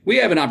We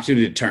have an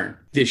opportunity to turn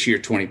this year,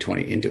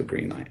 2020, into a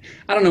green light.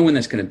 I don't know when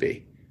that's going to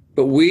be,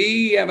 but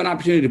we have an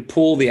opportunity to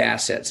pull the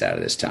assets out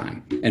of this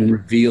time and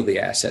reveal the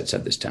assets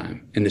of this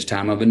time, in this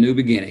time of a new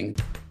beginning.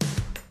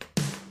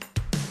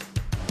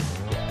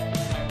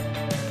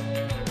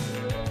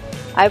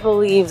 I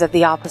believe that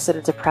the opposite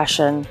of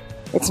depression,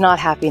 it's not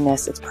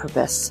happiness, it's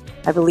purpose.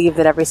 I believe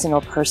that every single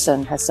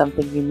person has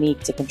something unique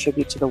to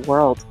contribute to the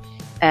world.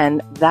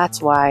 And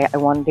that's why I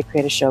wanted to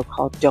create a show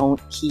called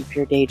Don't Keep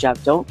Your Day Job.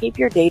 Don't Keep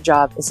Your Day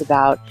Job is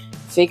about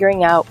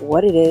figuring out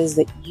what it is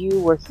that you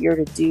were here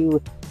to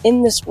do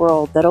in this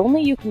world that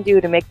only you can do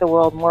to make the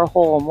world more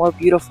whole, more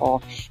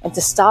beautiful, and to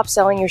stop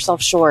selling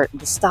yourself short and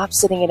to stop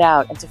sitting it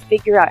out and to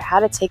figure out how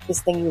to take this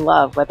thing you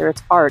love, whether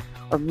it's art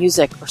or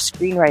music or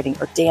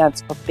screenwriting or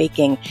dance or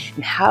baking,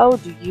 and how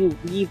do you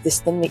weave this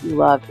thing that you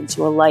love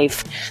into a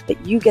life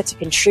that you get to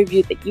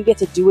contribute, that you get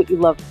to do what you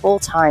love full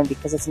time,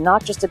 because it's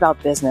not just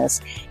about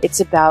business, it's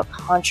about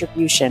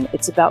contribution,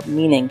 it's about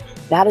meaning.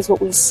 That is what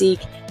we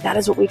seek. That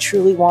is what we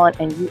truly want,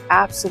 and you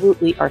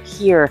absolutely are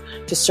here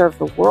to serve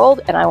the world,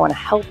 and I want to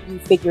help you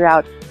figure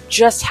out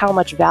just how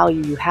much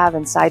value you have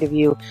inside of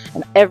you.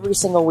 And every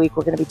single week,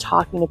 we're going to be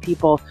talking to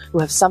people who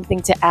have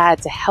something to add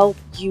to help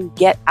you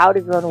get out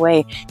of your own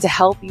way, to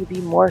help you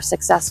be more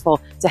successful,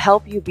 to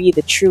help you be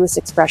the truest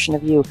expression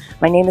of you.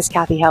 My name is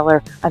Kathy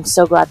Heller. I'm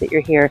so glad that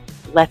you're here.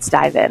 Let's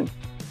dive in.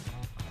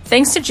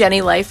 Thanks to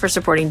Jenny Life for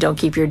supporting Don't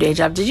Keep Your Day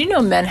Job. Did you know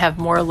men have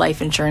more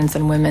life insurance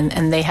than women,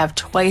 and they have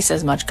twice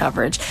as much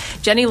coverage?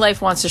 Jenny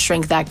Life wants to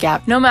shrink that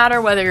gap. No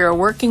matter whether you're a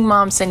working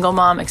mom, single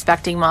mom,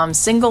 expecting mom,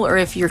 single, or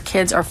if your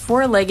kids are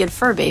four-legged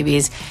fur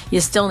babies, you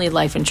still need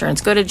life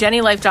insurance. Go to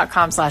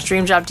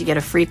jennylife.com/dreamjob to get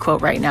a free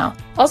quote right now.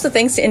 Also,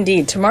 thanks to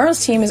Indeed.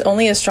 Tomorrow's team is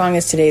only as strong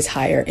as today's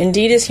hire.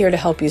 Indeed is here to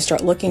help you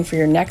start looking for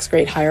your next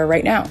great hire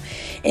right now.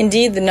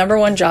 Indeed, the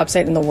 #1 job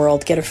site in the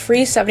world. Get a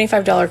free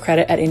 $75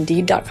 credit at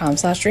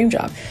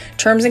Indeed.com/dreamjob.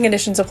 Terms and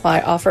conditions apply.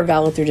 Offer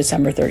valid through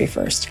December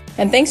 31st.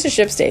 And thanks to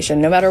ShipStation.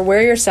 No matter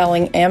where you're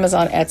selling,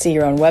 Amazon, Etsy,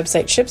 your own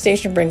website,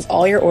 ShipStation brings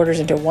all your orders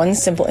into one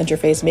simple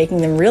interface,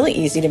 making them really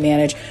easy to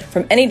manage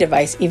from any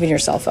device, even your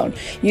cell phone.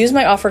 Use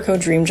my offer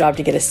code DREAMJOB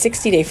to get a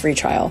 60-day free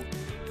trial.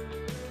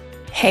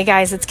 Hey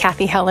guys, it's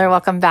Kathy Heller.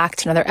 Welcome back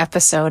to another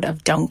episode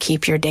of Don't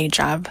Keep Your Day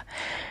Job.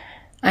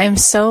 I am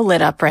so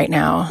lit up right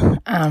now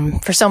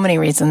for so many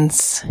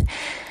reasons.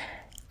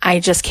 I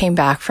just came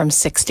back from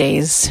 6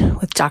 days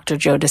with Dr.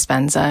 Joe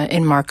Dispenza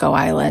in Marco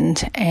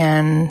Island,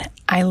 and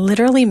I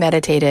literally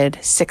meditated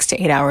 6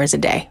 to 8 hours a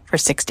day for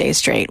 6 days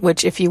straight,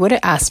 which if you would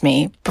have asked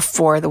me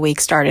before the week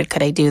started,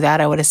 could I do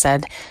that? I would have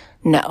said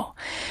no.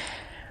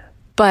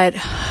 But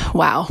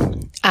wow,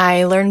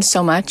 I learned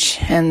so much,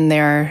 and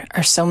there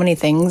are so many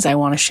things I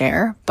want to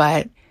share,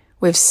 but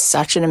we have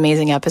such an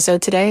amazing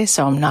episode today,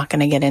 so I'm not going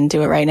to get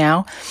into it right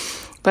now.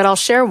 But I'll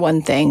share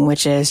one thing,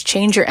 which is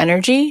change your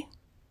energy,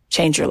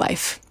 change your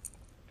life.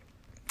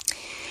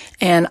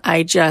 And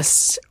I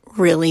just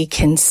really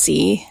can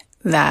see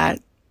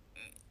that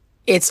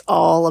it's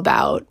all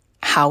about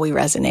how we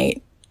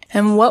resonate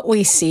and what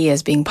we see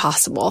as being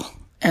possible.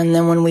 And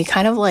then when we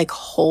kind of like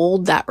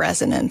hold that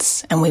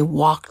resonance and we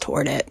walk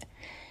toward it,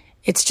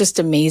 it's just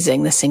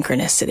amazing, the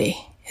synchronicity.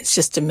 It's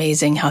just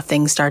amazing how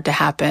things start to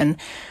happen.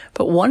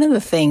 But one of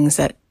the things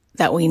that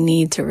we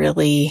need to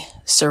really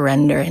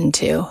surrender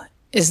into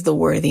is the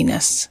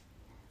worthiness,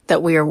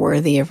 that we are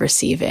worthy of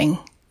receiving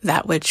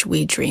that which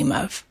we dream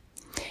of.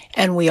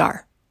 And we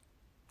are.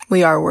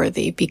 We are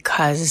worthy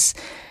because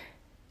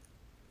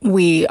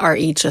we are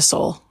each a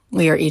soul.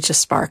 We are each a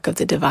spark of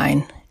the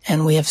divine,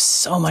 and we have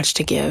so much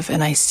to give.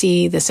 And I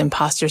see this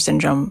imposter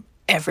syndrome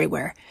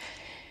everywhere.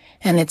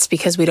 And it's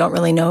because we don't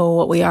really know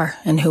what we are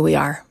and who we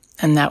are,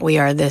 and that we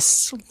are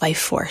this life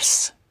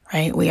force,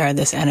 right? We are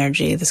this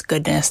energy, this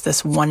goodness,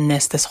 this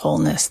oneness, this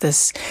wholeness,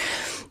 this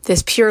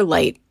pure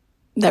light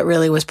that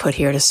really was put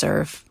here to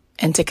serve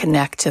and to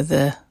connect to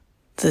the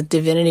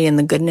divinity and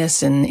the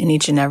goodness in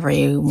each and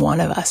every one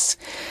of us.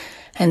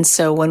 And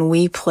so when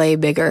we play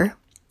bigger,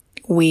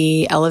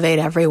 we elevate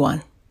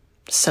everyone.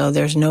 So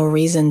there's no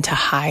reason to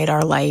hide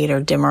our light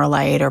or dim our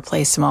light or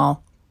play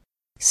small.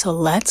 So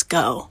let's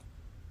go.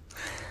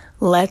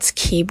 Let's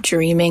keep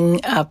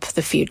dreaming up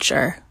the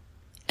future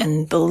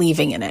and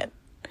believing in it.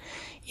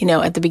 You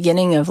know, at the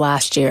beginning of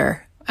last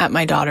year at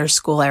my daughter's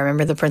school, I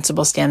remember the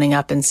principal standing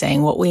up and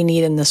saying, what we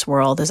need in this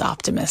world is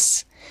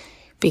optimists,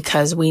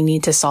 because we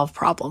need to solve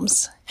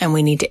problems and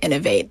we need to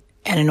innovate.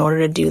 And in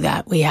order to do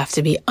that, we have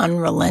to be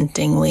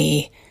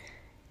unrelentingly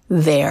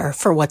there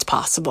for what's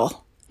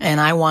possible. And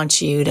I want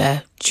you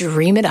to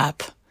dream it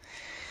up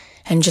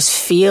and just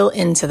feel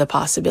into the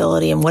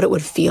possibility and what it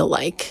would feel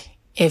like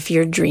if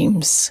your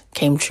dreams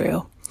came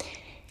true.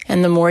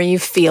 And the more you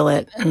feel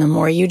it and the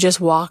more you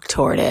just walk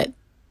toward it,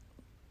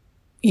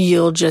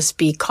 you'll just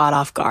be caught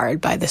off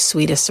guard by the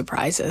sweetest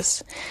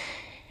surprises.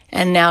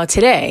 And now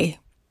today,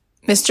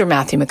 Mr.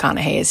 Matthew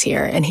McConaughey is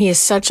here, and he is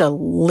such a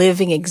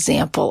living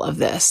example of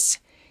this.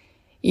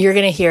 You're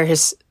going to hear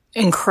his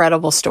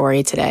incredible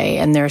story today,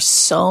 and there's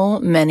so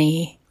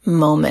many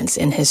moments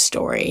in his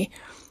story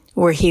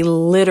where he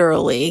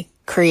literally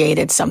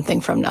created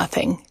something from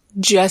nothing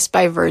just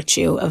by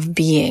virtue of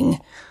being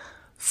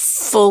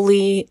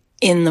fully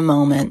in the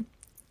moment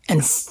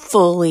and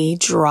fully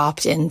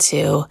dropped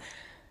into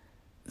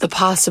the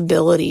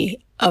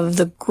possibility of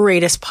the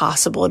greatest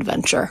possible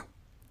adventure.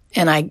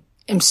 And I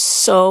am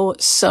so,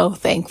 so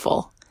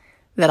thankful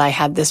that I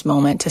had this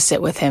moment to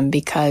sit with him,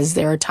 because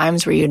there are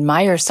times where you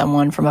admire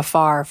someone from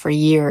afar for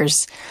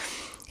years,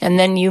 and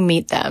then you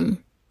meet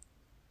them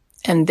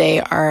and they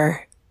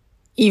are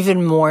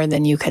even more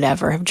than you could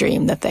ever have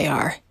dreamed that they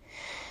are.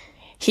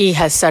 He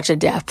has such a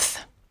depth,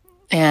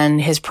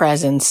 and his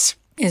presence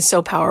is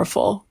so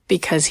powerful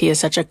because he is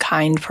such a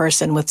kind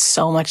person with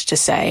so much to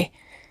say.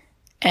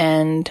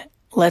 And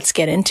let's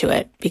get into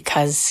it,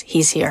 because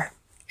he's here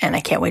and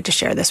I can't wait to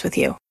share this with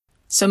you.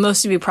 So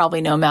most of you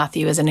probably know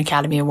Matthew as an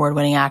Academy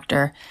Award-winning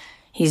actor.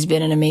 He's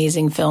been in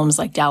amazing films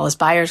like Dallas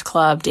Buyers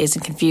Club, Dazed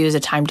and Confused, A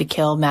Time to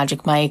Kill,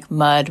 Magic Mike,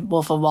 Mud,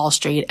 Wolf of Wall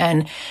Street,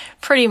 and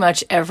pretty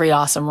much every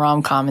awesome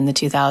rom-com in the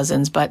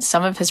 2000s. But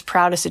some of his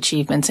proudest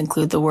achievements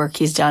include the work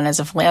he's done as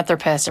a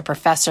philanthropist, a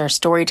professor,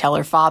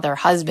 storyteller, father,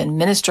 husband,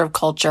 minister of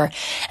culture,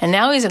 and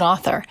now he's an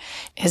author.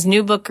 His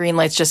new book,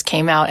 Greenlights, just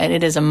came out, and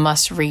it is a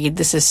must-read.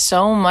 This is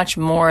so much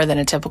more than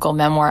a typical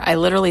memoir. I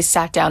literally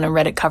sat down and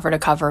read it cover to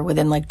cover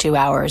within like 2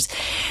 hours.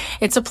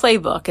 It's a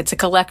playbook. It's a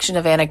collection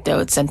of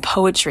anecdotes and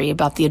poetry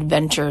about the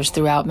adventures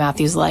throughout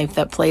Matthew's life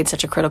that played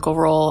such a critical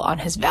role on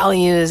his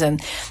values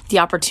and the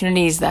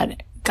opportunities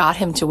that got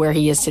him to where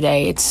he is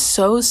today. It's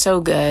so, so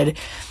good.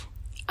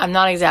 I'm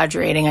not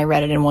exaggerating. I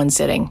read it in one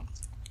sitting.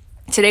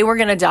 Today, we're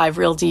going to dive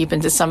real deep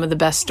into some of the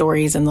best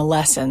stories and the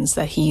lessons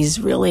that he's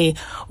really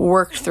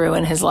worked through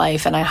in his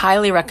life. And I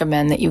highly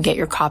recommend that you get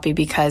your copy,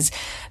 because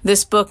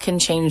this book can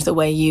change the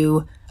way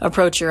you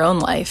approach your own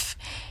life.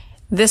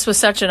 This was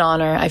such an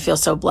honor. I feel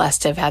so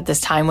blessed to have had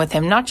this time with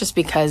him, not just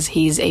because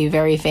he's a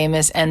very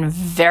famous and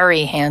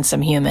very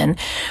handsome human,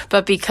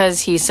 but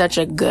because he's such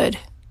a good,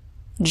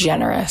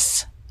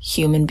 generous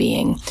human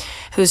being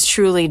who's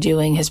truly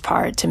doing his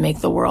part to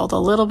make the world a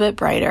little bit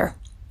brighter.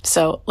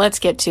 So let's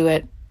get to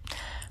it.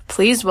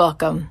 Please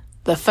welcome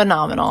the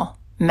phenomenal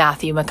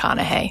Matthew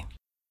McConaughey.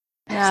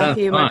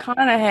 Matthew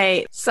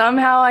McConaughey.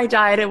 Somehow I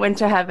died and went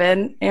to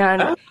heaven,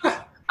 and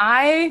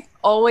I've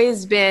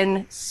always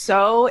been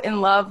so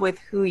in love with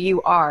who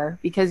you are,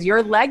 because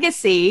your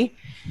legacy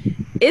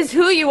is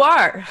who you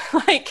are.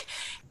 Like,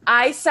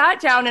 I sat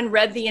down and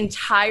read the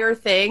entire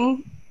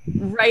thing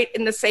right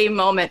in the same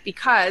moment,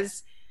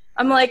 because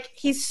I'm like,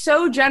 he's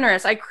so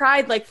generous. I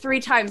cried like 3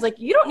 times. Like,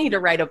 you don't need to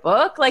write a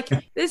book. Like,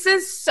 this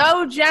is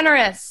so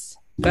generous.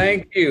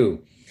 Thank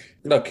you.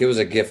 Look, it was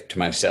a gift to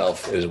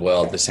myself as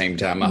well at the same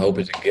time. I hope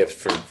it's a gift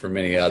for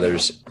many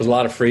others. It was a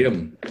lot of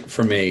freedom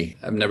for me.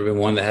 I've never been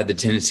one that had the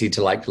tendency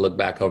to like to look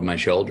back over my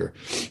shoulder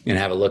and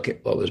have a look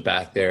at what was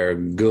back there,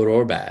 good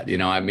or bad. You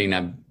know, I mean,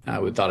 I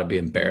would thought I'd be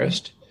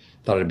embarrassed,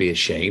 thought I'd be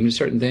ashamed of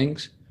certain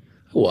things.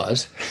 I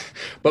was.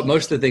 But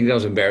most of the things I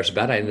was embarrassed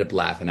about, I ended up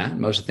laughing at.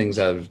 Most of the things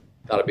I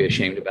thought I'd be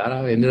ashamed about,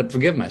 I ended up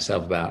forgiving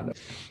myself about.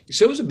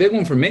 So it was a big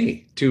one for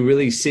me to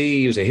really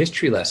see. It was a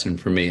history lesson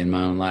for me in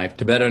my own life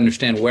to better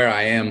understand where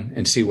I am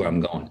and see where I'm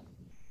going.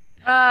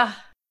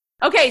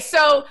 Okay,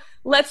 so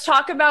let's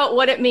talk about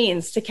what it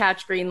means to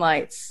catch green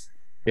lights.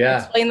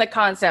 Yeah. Explain the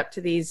concept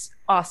to these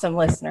awesome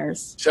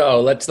listeners.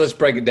 So let's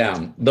break it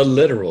down. The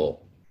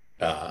literal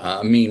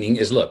meaning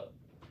is, look,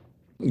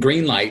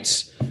 green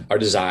lights are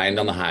designed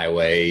on the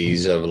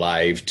highways of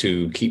life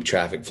to keep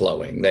traffic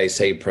flowing. They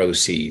say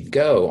proceed,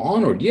 go,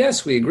 onward.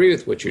 Yes, we agree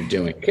with what you're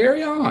doing.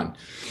 Carry on.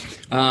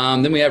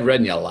 Then we have red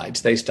and yellow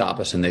lights. They stop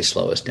us and they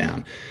slow us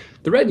down.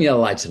 The red and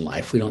yellow lights in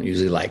life, we don't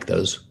usually like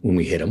those when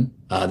we hit them.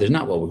 They're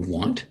not what we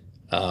want.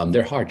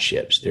 They're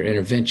hardships. They're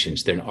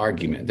interventions. They're an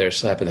argument. They're a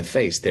slap in the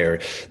face. They're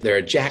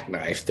a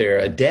jackknife. They're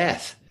a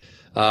death.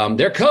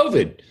 They're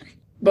COVID.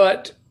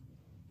 But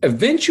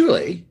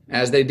eventually,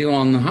 as they do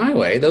on the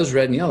highway, those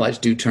red and yellow lights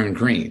do turn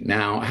green.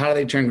 Now, how do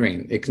they turn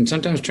green? It can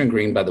sometimes turn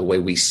green by the way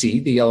we see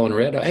the yellow and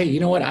red. Hey, you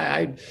know what?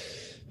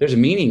 There's a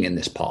meaning in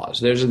this pause.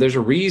 There's a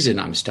reason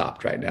I'm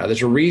stopped right now.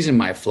 There's a reason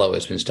my flow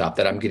has been stopped,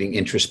 that I'm getting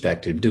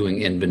introspective,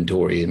 doing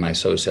inventory in my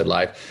so-said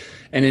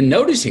life. And in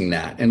noticing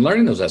that and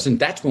learning those lessons,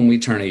 that's when we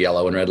turn a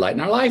yellow and red light in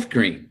our life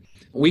green.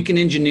 We can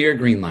engineer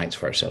green lights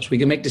for ourselves. We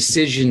can make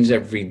decisions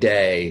every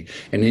day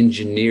and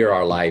engineer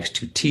our lives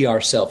to tee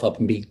ourselves up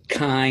and be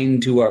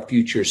kind to our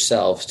future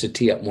selves to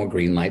tee up more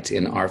green lights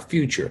in our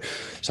future.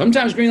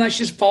 Sometimes green lights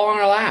just fall on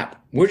our lap.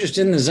 We're just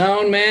in the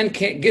zone, man.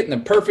 Can't get in the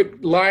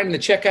perfect line in the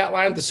checkout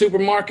line at the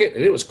supermarket.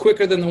 And it was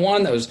quicker than the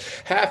one that was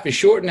half as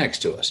short next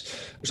to us.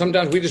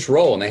 Sometimes we just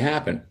roll and they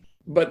happen.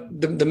 But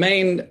the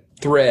main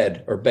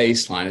thread or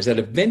baseline is that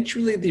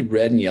eventually the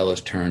red and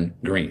yellows turn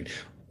green.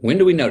 When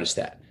do we notice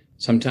that?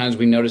 Sometimes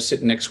we notice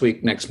it next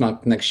week, next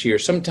month, next year.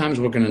 Sometimes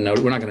we're not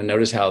going to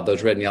notice how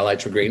those red and yellow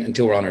lights are green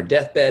until we're on our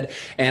deathbed.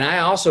 And I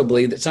also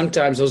believe that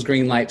sometimes those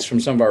green lights from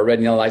some of our red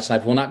and yellow lights in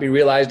life will not be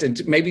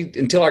realized maybe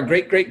until our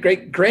great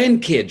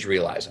grandkids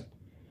realize them.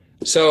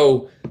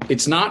 So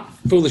it's not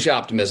foolish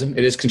optimism.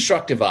 It is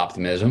constructive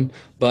optimism,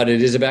 but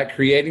it is about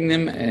creating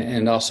them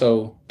and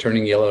also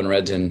turning yellow and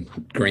reds and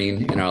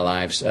green in our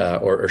lives,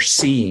 or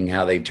seeing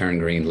how they turn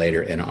green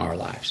later in our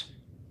lives.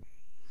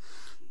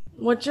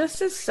 What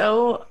just is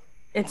so,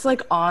 it's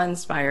like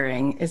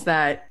awe-inspiring is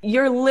that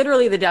you're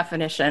literally the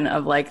definition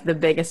of like the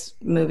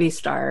biggest movie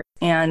star,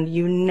 and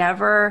you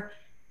never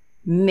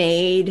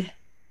made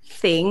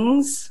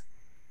things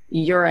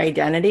your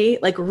identity.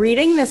 Like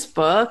reading this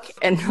book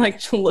and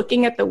like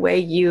looking at the way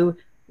you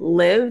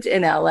lived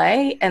in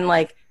LA and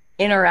like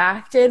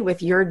interacted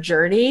with your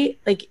journey,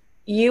 like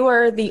you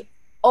are the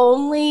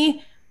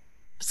only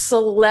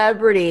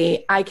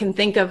celebrity I can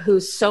think of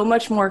who's so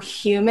much more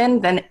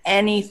human than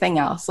anything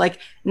else. Like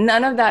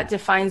none of that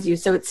defines you.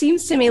 So it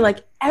seems to me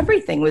like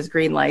everything was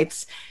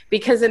Greenlights,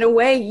 because in a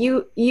way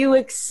you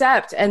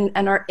accept and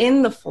are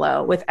in the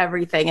flow with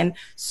everything. And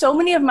so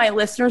many of my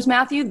listeners,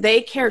 Matthew,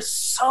 they care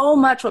so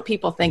much what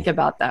people think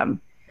about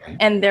them.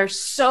 And they're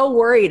so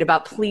worried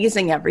about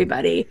pleasing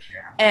everybody.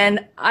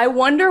 And I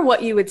wonder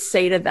what you would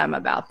say to them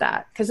about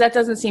that, because that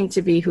doesn't seem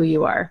to be who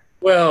you are.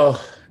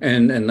 Well,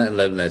 and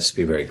let's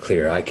be very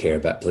clear. I care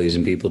about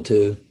pleasing people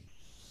too.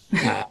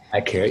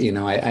 I care,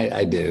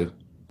 I do.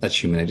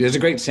 That's humanity. There's a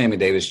great Sammy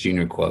Davis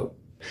Jr. quote.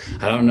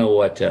 I don't know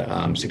what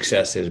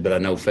success is, but I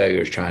know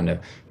failure is trying to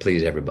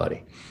please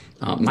everybody.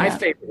 My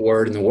favorite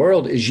word in the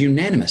world is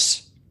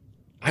unanimous.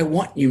 I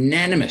want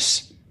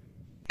unanimous.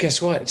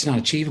 Guess what? It's not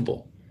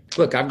achievable.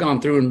 Look, I've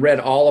gone through and read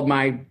all of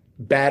my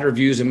bad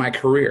reviews in my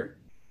career.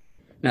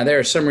 Now, there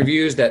are some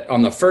reviews that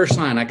on the first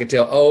line, I could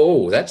tell,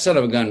 oh, that son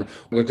of a gun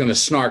was going to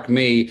snark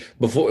me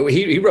before.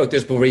 He wrote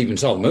this before he even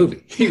saw the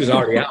movie. He was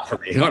already out for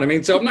me. You know what I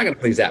mean? So I'm not going to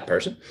please that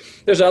person.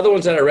 There's other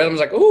ones that I read. I was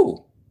like,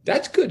 oh,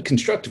 that's good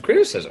constructive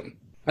criticism.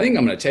 I think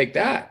I'm going to take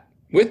that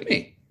with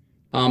me.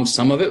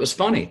 Some of it was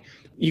funny.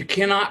 You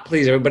cannot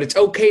please everybody. It's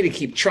okay to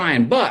keep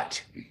trying,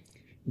 but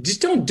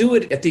just don't do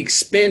it at the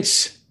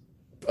expense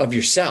of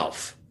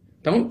yourself.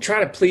 Don't try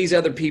to please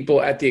other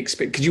people at the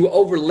expense, because you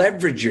over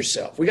leverage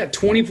yourself. We got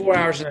 24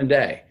 hours in a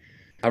day.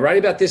 I write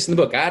about this in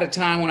the book. I had a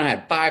time when I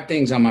had 5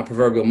 things on my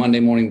proverbial Monday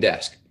morning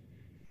desk.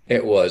 I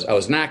was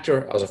an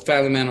actor, I was a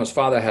family man, I was a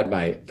father, I had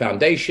my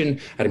foundation,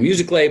 I had a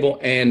music label,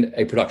 and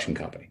a production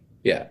company.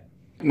 Yeah.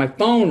 My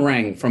phone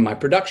rang from my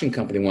production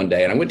company one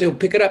day, and I went to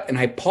pick it up, and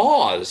I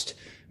paused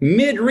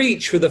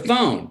mid-reach for the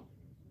phone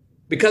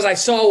because I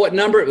saw what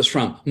number it was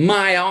from,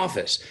 my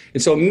office.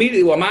 And so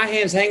immediately while my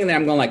hand's hanging there,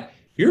 I'm going like,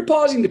 you're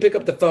pausing to pick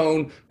up the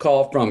phone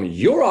call from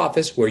your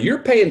office where you're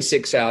paying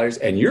 6 salaries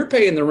and you're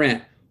paying the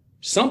rent.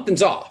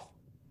 Something's off.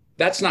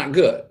 That's not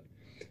good.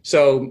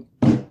 So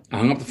I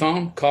hung up the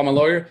phone, called my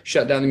lawyer,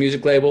 shut down the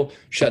music label,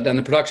 shut down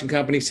the production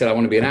company, said I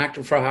want to be an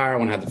actor for hire, I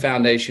want to have the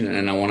foundation,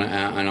 and I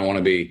want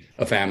to be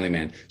a family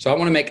man. So I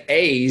want to make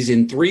A's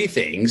in 3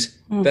 things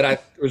that I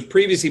was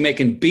previously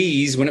making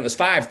B's when it was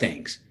 5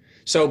 things.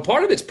 So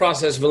part of it's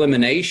process of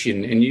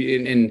elimination, and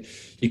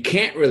you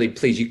can't really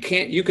please. You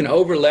can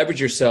over leverage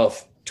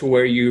yourself to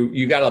where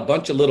you got a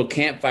bunch of little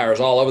campfires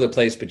all over the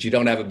place, but you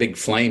don't have a big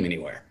flame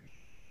anywhere.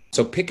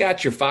 So pick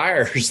out your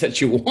fires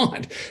that you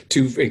want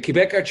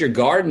pick out your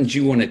gardens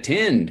you want to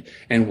tend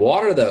and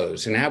water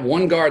those, and have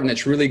one garden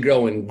that's really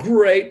growing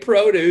great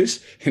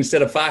produce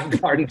instead of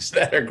 5 gardens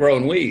that are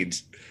growing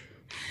weeds.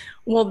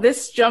 Well,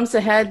 this jumps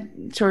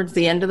ahead towards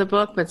the end of the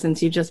book, but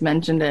since you just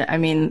mentioned it, I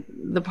mean,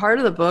 the part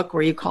of the book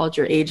where you called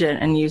your agent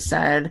and you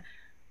said,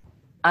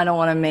 I don't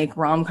want to make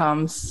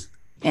rom-coms,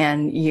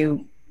 and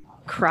you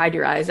cried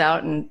your eyes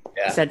out and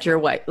said to your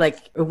wife, like,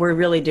 we're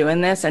really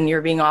doing this, and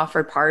you're being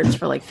offered parts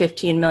for like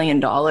 $15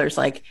 million,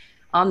 like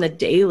on the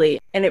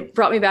daily. And it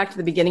brought me back to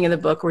the beginning of the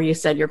book where you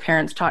said your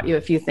parents taught you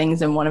a few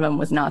things, and one of them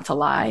was not to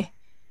lie.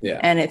 Yeah.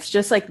 And it's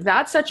just like,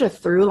 that's such a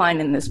through line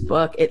in this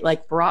book. It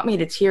like brought me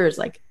to tears.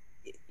 Like,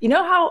 you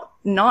know how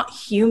not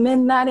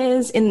human that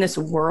is in this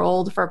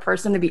world for a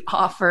person to be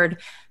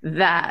offered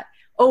that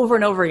over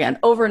and over again.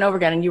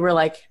 And you were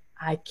like,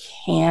 I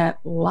can't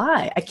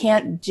lie. I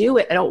can't do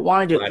it. I don't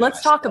want to do it.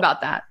 Let's talk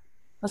about that.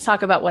 Let's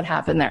talk about what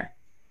happened there.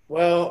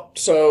 Well,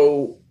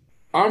 so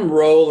I'm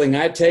rolling.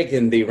 I'd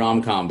taken the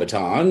rom-com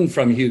baton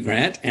from Hugh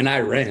Grant, and I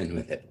ran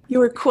with it. You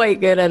were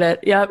quite good at it.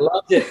 Yep.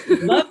 Loved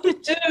it. Loved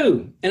it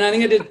too. And I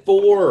think I did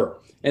 4.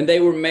 And they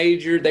were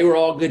major. They were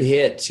all good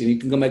hits. You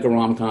can go make a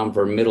rom-com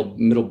for a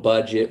middle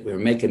budget. We were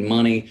making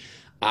money.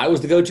 I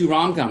was the go-to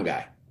rom-com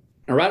guy.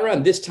 And right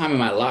around this time in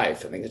my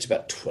life, I think it's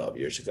about 12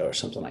 years ago or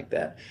something like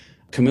that,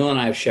 Camilla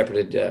and I have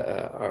shepherded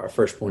our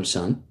firstborn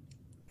son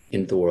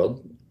into the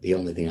world. The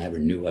only thing I ever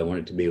knew I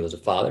wanted to be was a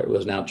father. It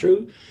was now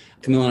true.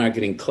 Camilla and I are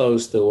getting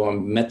close. I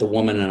met the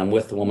woman, and I'm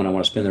with the woman I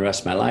want to spend the rest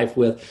of my life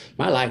with.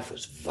 My life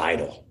was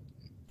vital.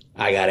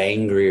 I got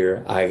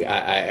angrier.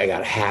 I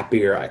got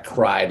happier. I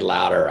cried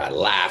louder. I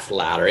laughed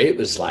louder. It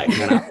was like,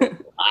 man, I was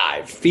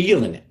alive,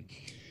 feeling it.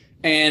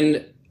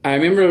 And I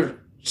remember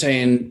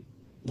saying,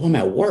 well, I'm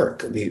at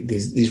work,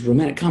 these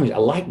romantic comedies, I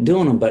like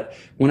doing them, but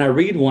when I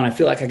read one, I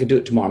feel like I could do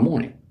it tomorrow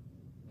morning.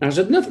 And I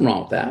said, nothing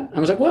wrong with that. I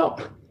was like, well,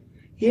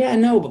 yeah,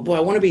 no, but boy,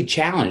 I want to be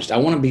challenged. I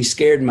want to be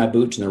scared in my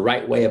boots in the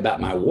right way about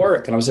my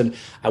work. And I said,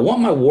 I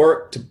want my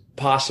work to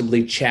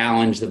possibly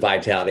challenge the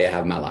vitality I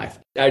have in my life.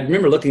 I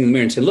remember looking in the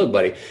mirror and saying, look,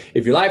 buddy,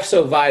 if your life's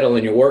so vital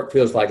and your work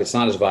feels like it's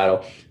not as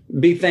vital,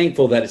 be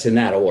thankful that it's in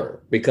that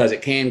order, because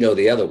it can go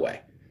the other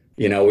way.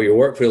 Where your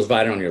work feels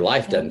vital and your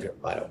life doesn't feel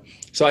vital.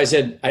 So I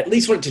said, I at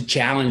least want to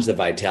challenge the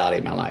vitality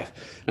of my life.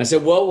 And I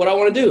said, well, what I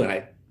want to do? And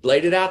I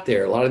laid it out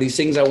there, a lot of these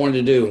things I wanted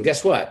to do. And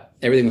guess what?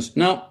 Everything was,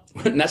 no,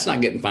 that's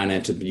not getting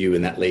financed with you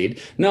in that lead.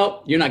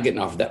 No, you're not getting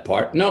offered that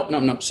part.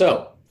 No.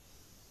 So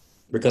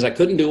because I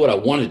couldn't do what I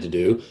wanted to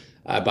do,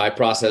 by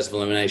process of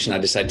elimination, I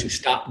decided to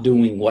stop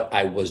doing what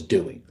I was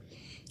doing.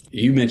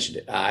 You mentioned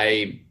it.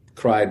 I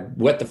cried,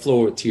 wet the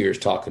floor with tears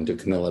talking to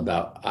Camilla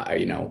about,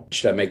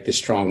 should I make this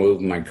strong move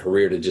in my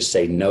career to just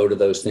say no to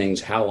those things?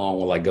 How long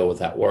will I go with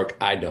that work?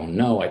 I don't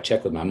know. I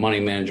checked with my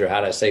money manager.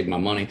 How do I save my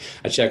money?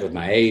 I checked with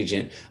my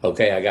agent.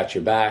 Okay, I got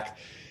your back.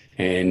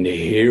 And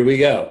here we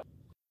go.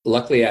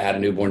 Luckily, I had a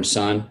newborn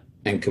son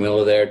and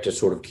Camilla there to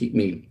sort of keep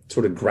me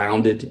sort of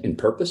grounded in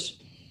purpose,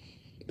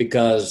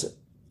 because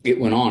it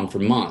went on for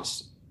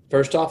months.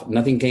 First off,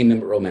 nothing came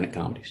in but romantic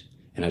comedies.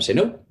 And I'd say,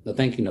 nope, no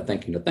thank you, no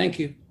thank you, no thank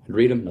you. I'd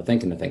read them, no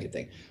thank you, no thank you,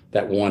 thank you.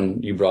 That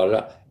one, you brought it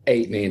up,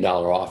 $8 million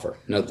offer,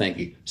 no thank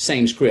you.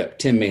 Same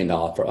script, $10 million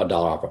offer,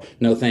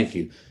 no thank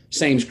you.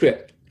 Same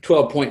script,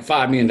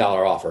 $12.5 million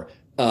offer,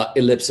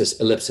 ellipsis,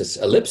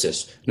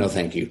 no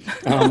thank you.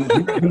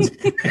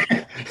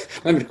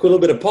 Let me put a little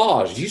bit of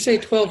pause. Did you say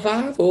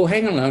 12.5? Oh,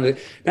 hang on.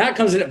 Now it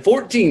comes in at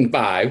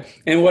 14.5.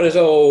 And what does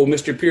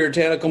Mr.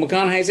 Puritanical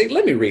McConaughey say?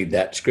 Let me read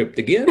that script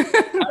again.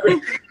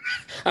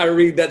 I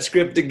read that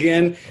script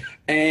again.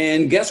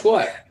 And guess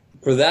what?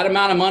 For that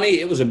amount of money,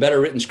 it was a better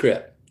written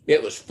script.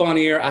 It was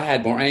funnier. I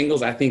had more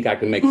angles. I think I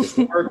can make this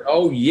work.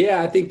 Oh,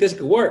 yeah, I think this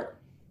could work.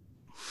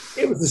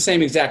 It was the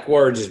same exact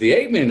words as the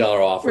 $8 million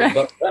offer, right,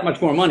 but for that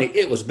much more money,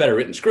 it was a better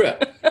written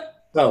script.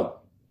 So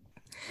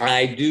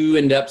I do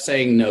end up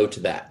saying no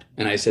to that.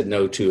 And I said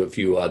no to a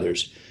few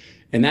others.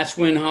 And that's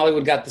when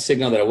Hollywood got the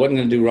signal that I wasn't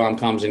going to do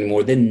rom-coms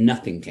anymore. Then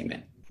nothing came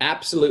in.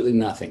 Absolutely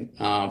nothing,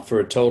 for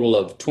a total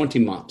of 20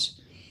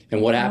 months.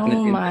 And what happened?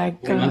 Oh, my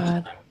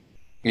God.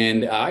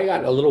 And I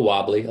got a little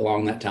wobbly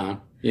along that time.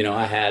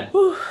 I had,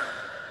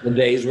 the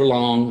days were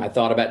long. I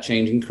thought about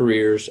changing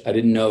careers. I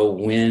didn't know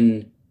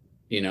when,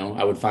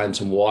 I would find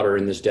some water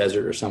in this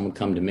desert or someone would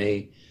come to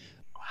me.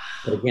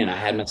 But again, I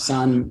had my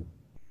son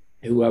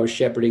who I was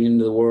shepherding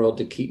into the world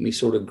to keep me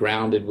sort of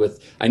grounded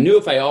with. I knew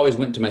if I always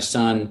went to my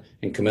son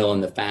and Camilla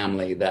and the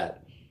family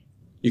that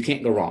you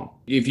can't go wrong.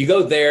 If you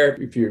go there,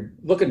 if you're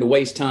looking to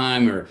waste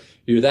time or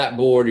you're that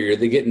bored or you're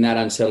getting that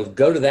unsettled,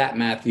 go to that,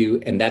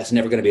 Matthew, and that's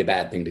never going to be a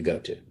bad thing to go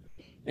to.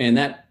 And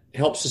that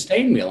helped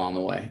sustain me along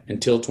the way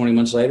until 20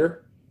 months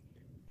later,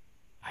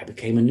 I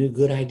became a new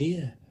good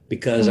idea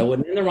because I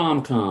wasn't in the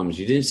rom-coms.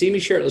 You didn't see me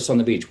shirtless on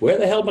the beach. Where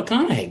the hell did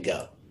McConaughey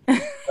go?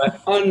 I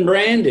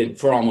unbranded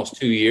for almost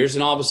 2 years.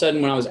 And all of a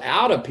sudden, when I was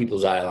out of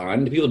people's eye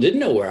line, people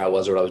didn't know where I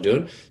was or what I was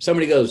doing.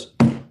 Somebody goes,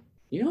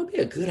 it'd be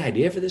a good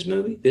idea for this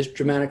movie, this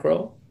dramatic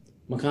role,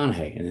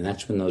 McConaughey. And then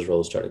that's when those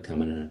roles started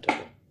coming in. And I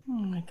took it. Oh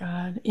my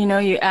God.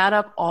 You add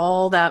up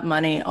all that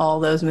money, all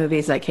those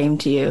movies that came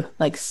to you,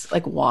 like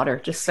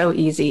water, just so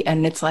easy.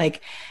 And it's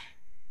like,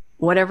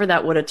 whatever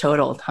that would have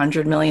totaled,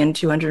 $100 million,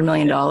 $200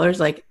 million,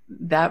 like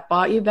that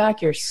bought you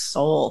back your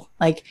soul.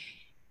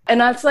 And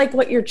that's like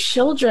what your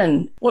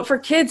children, what for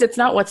kids, it's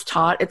not what's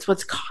taught, it's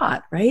what's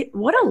caught, right?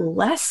 What a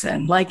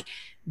lesson.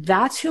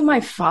 That's who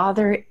my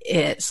father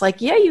is.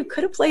 You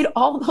could have played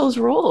all those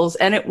roles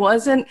and it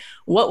wasn't,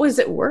 what was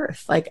it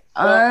worth?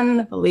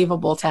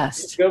 Unbelievable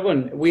test. Good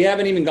one. We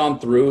haven't even gone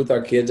through with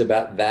our kids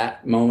about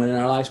that moment in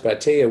our lives, but I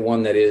tell you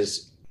one that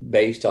is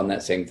based on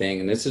that same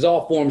thing. And this is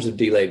all forms of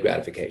delayed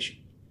gratification.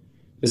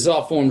 This is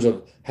all forms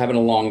of having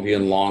a long view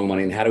and long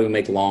money and how do we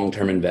make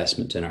long-term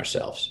investments in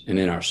ourselves and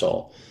in our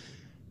soul.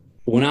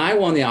 When I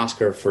won the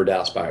Oscar for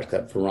Dallas Buyers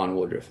Club for Ron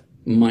Woodruff,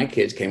 my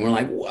kids came and were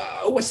like,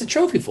 whoa, what's the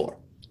trophy for?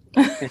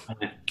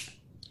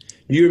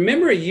 You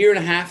remember a year and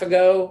a half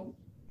ago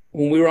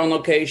when we were on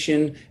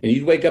location and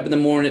you'd wake up in the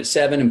morning at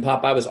 7 and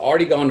Popeye was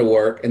already gone to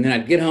work, and then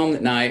I'd get home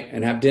at night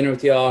and have dinner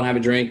with y'all and have a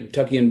drink and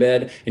tuck you in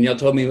bed, and y'all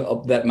told me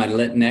that my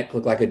neck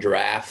looked like a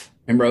giraffe.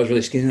 Remember I was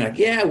really skinny? Like,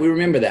 yeah, we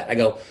remember that. I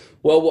go,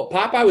 well, what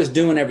Popeye was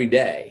doing every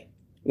day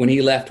when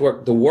he left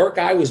work, the work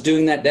I was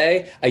doing that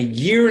day, a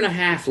year and a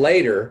half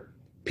later,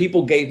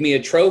 people gave me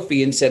a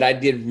trophy and said I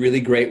did really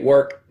great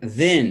work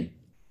then.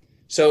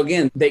 So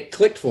again, they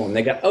clicked for them.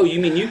 They got, oh, you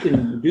mean you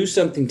can do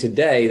something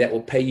today that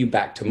will pay you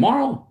back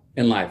tomorrow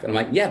in life? And I'm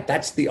like, yeah,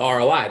 that's the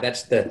ROI.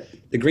 That's the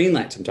green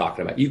lights I'm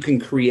talking about. You can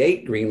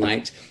create green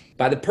lights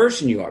by the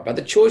person you are, by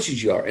the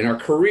choices you are in our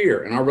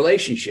career, in our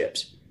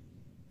relationships,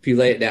 if you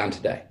lay it down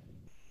today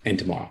and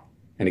tomorrow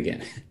and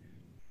again.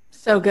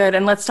 So good.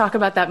 And let's talk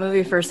about that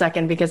movie for a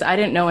second, because I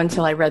didn't know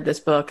until I read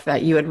this book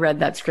that you had read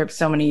that script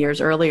so many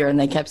years earlier and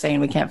they kept saying,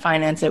 we can't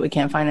finance it. We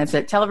can't finance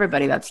it. Tell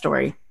everybody that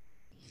story.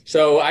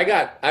 So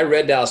I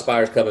read Dallas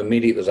Buyers Club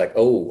immediately. It was like,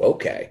 oh,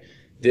 okay.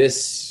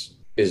 This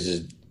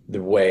is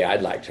the way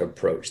I'd like to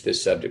approach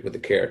this subject with a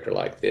character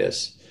like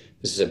this.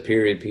 This is a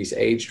period piece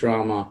age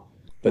drama,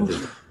 but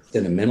there's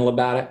sentimental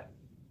about it.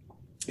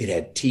 It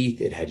had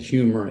teeth, it had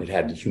humor, it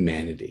had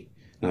humanity.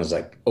 And I was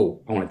like,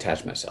 oh, I want to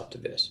attach myself to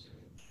this.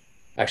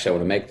 Actually, I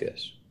want to make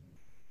this.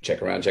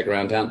 Check around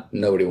town.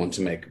 Nobody wants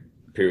to make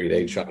a period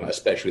age drama,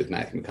 especially with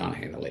Matthew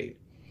McConaughey in the lead.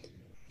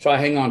 So I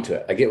hang on to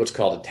it. I get what's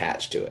called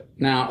attached to it.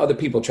 Now, other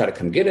people try to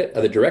come get it.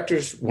 Other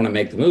directors want to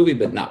make the movie,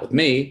 but not with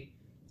me.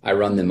 I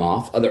run them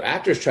off. Other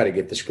actors try to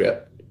get the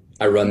script.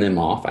 I run them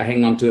off. I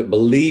hang on to it,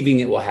 believing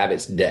it will have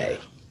its day.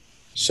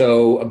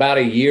 So about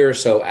a year or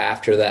so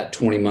after that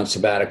 20-month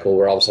sabbatical,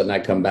 where all of a sudden I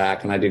come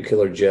back and I do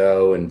Killer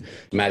Joe and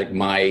Magic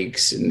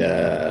Mike's and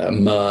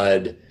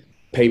Mud,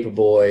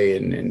 Paperboy,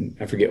 and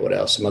I forget what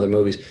else, some other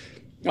movies.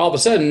 All of a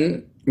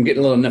sudden, I'm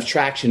getting a little enough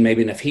traction,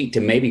 maybe enough heat to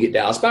maybe get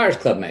Dallas Buyers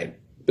Club made.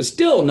 But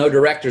still, no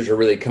directors are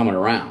really coming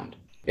around.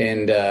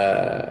 And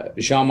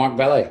Jean-Marc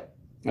Vallée,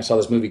 I saw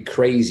this movie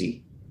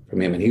Crazy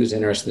from him, and he was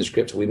interested in the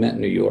script, so we met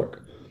in New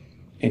York.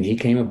 And he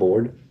came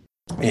aboard.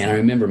 And I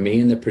remember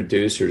me and the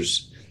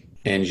producers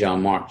and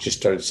Jean-Marc just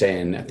started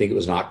saying, I think it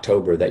was in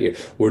October that year,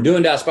 we're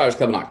doing Dallas Buyers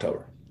Club in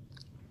October.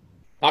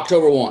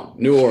 October 1,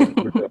 New Orleans.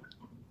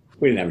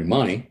 We didn't have any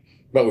money,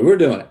 but we were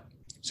doing it.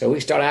 So we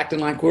start acting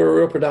like we're a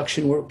real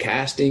production. We're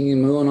casting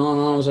and moving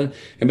on.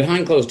 And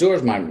behind closed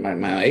doors,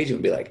 my agent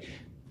would be like,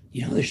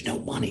 you know, there's no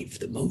money for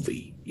the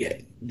movie. Yeah,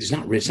 it's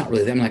not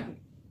really them. I'm like,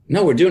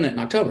 no, we're doing it in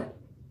October.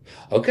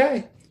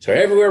 Okay. So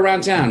everywhere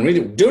around town,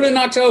 we're doing it in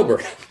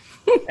October.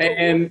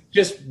 And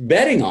just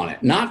betting on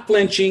it, not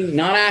flinching,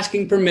 not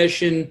asking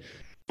permission.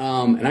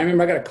 And I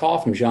remember I got a call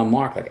from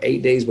Jean-Marc like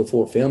 8 days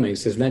before filming. He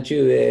says,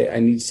 Matthew, I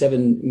need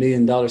 $7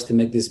 million to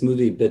make this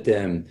movie, but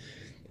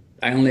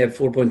I only have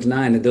 4.9.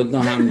 I don't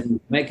know how I'm going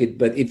to make it.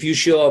 But if you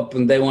show up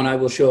on day one, I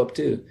will show up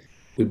too.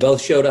 We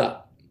both showed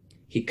up.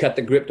 He cut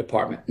the grip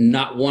department.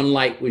 Not one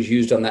light was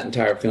used on that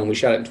entire film. We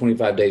shot it in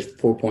 25 days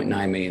for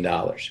 $4.9 million.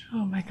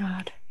 Oh, my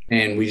God.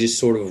 And we just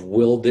sort of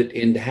willed it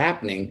into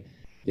happening.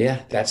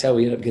 Yeah, that's how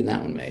we ended up getting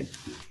that one made.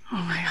 Oh,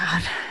 my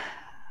God.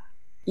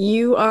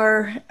 You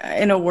are,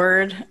 in a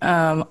word,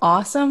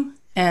 awesome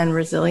and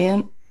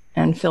resilient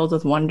and filled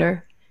with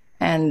wonder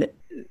and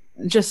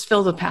just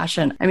filled with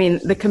passion. I mean,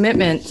 the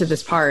commitment to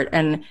this part,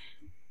 and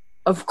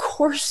of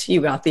course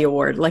you got the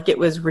award. Like, it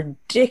was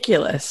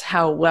ridiculous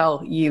how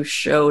well you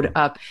showed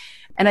up.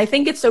 And I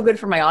think it's so good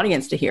for my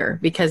audience to hear,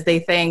 because they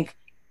think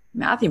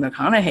Matthew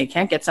McConaughey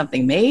can't get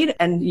something made,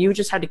 and you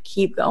just had to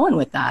keep going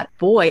with that.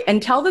 Boy,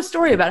 and tell the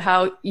story about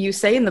how you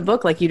say in the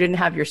book, like, you didn't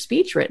have your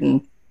speech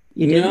written.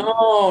 You didn't?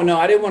 No,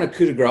 I didn't want a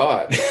coup de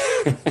grace.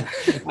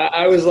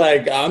 I was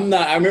like,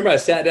 I remember I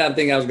sat down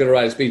thinking I was going to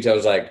write a speech. I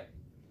was like,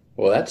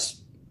 well, that's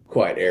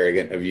quite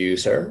arrogant of you,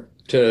 sir,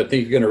 to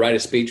think you're going to write a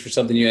speech for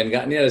something you hadn't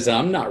gotten yet. I said,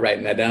 I'm not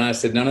writing that down. I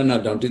said, no,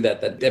 don't do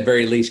that. That at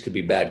very least could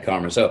be bad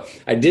karma. So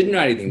I didn't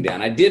write anything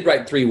down. I did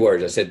write 3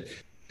 words. I said,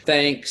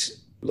 thanks,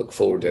 look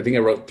forward to. I think I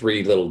wrote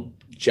 3 little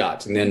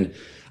shots, and then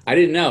I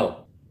didn't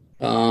know.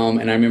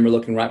 And I remember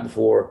looking right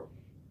before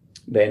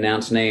they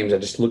announced names. I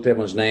just looked at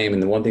everyone's name,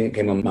 and the one thing that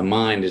came on my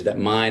mind is that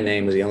my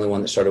name was the only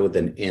one that started with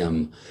an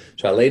M.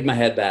 So I laid my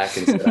head back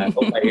and said, I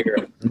hope I hear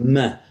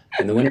M.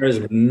 And the winner is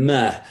M.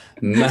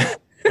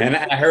 And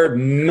I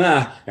heard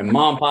M. And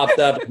Mom popped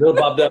up, Bill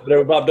popped up,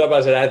 whatever popped up.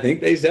 I said, I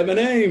think they have a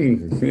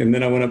name. And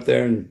then I went up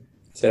there and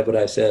said what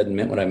I said and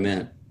meant what I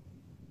meant.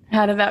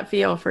 How did that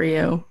feel for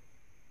you?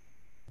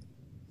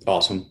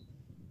 Awesome.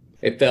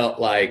 It felt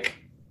like,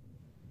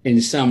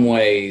 in some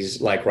ways,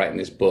 like writing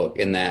this book,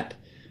 in that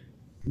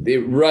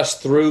it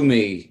rushed through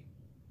me.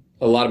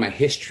 A lot of my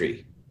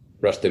history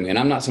rushed through me. And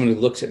I'm not someone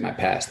who looks at my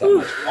past that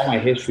much. All my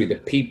history, the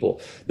people,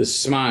 the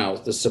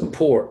smiles, the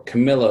support.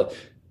 Camilla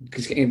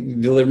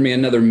delivered me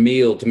another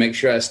meal to make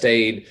sure I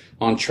stayed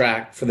on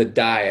track for the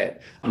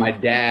diet. My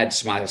dad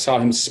smiled. I saw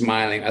him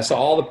smiling. I saw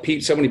all the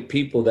people, so many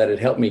people that had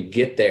helped me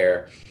get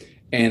there.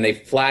 And they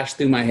flashed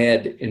through my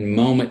head in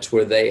moments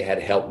where they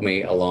had helped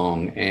me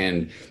along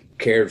and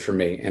cared for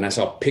me. And I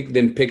saw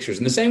them pictures.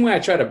 And the same way I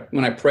try to,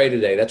 when I pray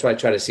today, that's what I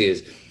try to see,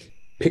 is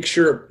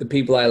picture the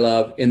people I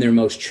love in their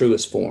most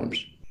truest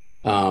forms.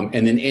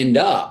 And then end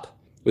up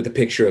with a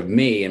picture of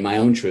me in my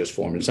own truest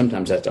form. And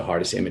sometimes that's the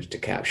hardest image to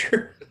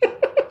capture.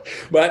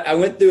 But I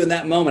went through in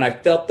that moment, I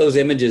felt those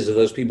images of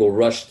those people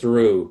rush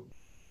through,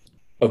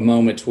 of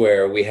moments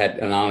where we had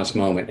an honest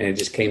moment, and it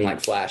just came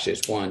like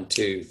flashes, 1,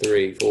 2,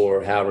 3,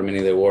 4, however many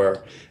there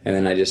were. And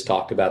then I just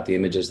talked about the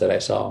images that I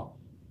saw.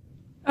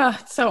 Oh,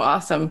 it's so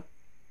awesome.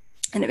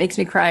 And it makes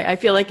me cry. I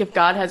feel like if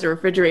God has a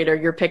refrigerator,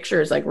 your picture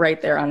is like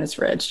right there on his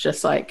fridge,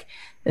 just like,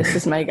 this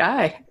is my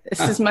guy. This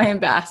is my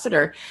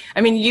ambassador.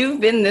 I mean, you've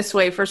been this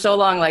way for so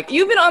long. Like,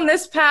 you've been on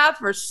this path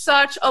for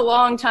such a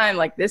long time.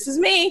 Like, this is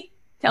me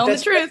telling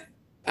the truth.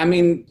 I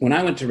mean, when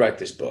I went to write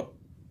this book,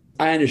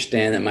 I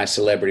understand that my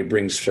celebrity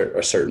brings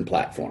a certain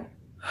platform.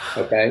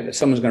 Okay, that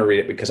someone's going to read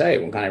it because, hey,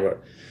 what kind of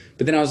wrote.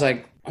 But then I was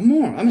like,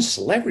 I'm a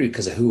celebrity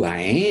because of who I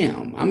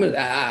am.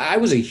 I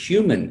was a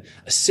human,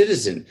 a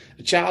citizen,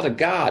 a child of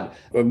God,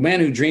 a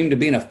man who dreamed of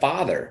being a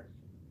father,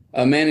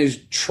 a man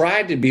who's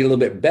tried to be a little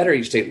bit better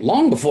each day,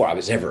 long before I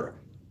was ever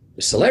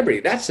a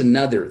celebrity. That's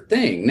another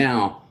thing.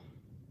 Now,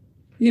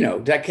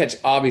 did I catch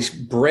obvious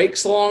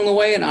breaks along the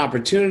way and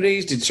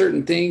opportunities? Did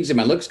certain things, did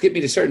my looks get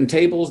me to certain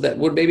tables that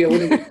maybe I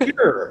wouldn't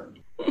sure?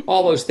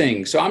 All those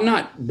things. So I'm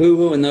not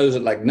boo-hooing those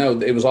that like,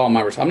 no, it was all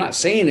my responsibility. I'm not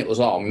saying it was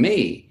all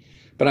me,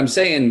 but I'm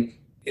saying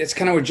it's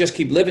kind of where Just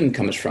Keep Living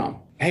comes from.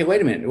 Hey,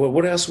 wait a minute.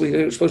 What else are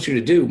we supposed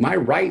to do? My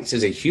rights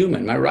as a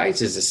human, my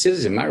rights as a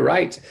citizen, my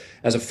rights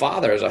as a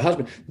father, as a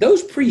husband,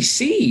 those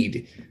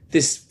precede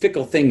this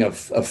fickle thing of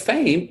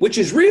fame, which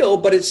is real,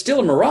 but it's still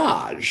a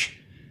mirage.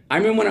 I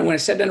remember when I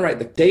sat down to write,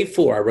 the day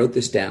 4, I wrote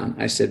this down.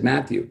 I said,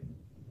 Matthew,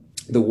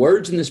 the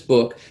words in this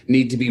book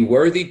need to be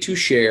worthy to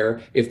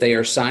share if they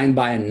are signed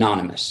by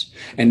anonymous.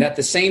 And at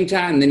the same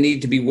time, they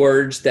need to be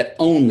words that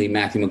only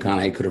Matthew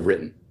McConaughey could have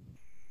written.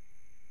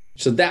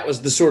 So that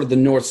was the sort of the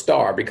North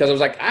Star, because I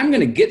was like, I'm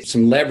going to get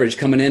some leverage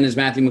coming in as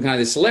Matthew McConaughey,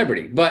 the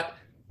celebrity. But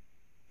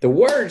the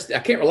words, I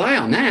can't rely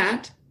on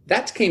that.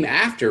 That came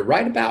after,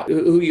 right about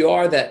who you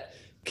are, that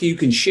you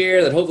can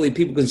share, that hopefully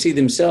people can see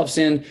themselves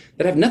in,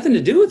 that have nothing to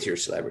do with your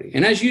celebrity.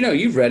 And as you know,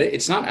 you've read it.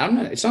 It's not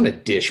a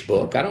dish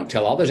book. I don't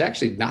tell all. There's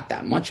actually not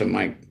that much of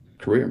my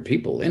career and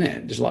people in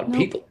it. There's a lot of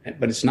people in it,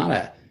 but it's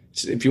not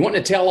if you want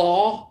to tell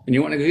all and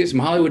you want to go get some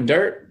Hollywood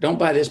dirt, don't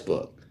buy this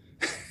book.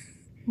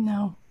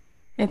 No,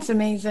 it's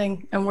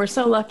amazing. And we're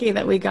so lucky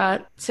that we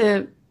got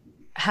to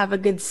have a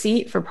good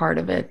seat for part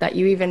of it, that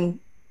you even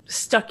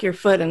stuck your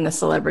foot in the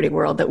celebrity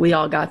world, that we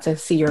all got to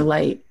see your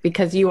light,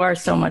 because you are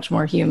so much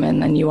more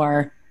human than you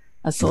are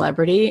a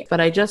celebrity.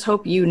 But I just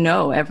hope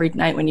every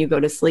night when you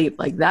go to sleep,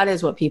 like, that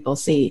is what people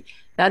see.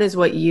 That is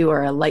what you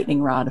are a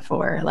lightning rod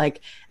for.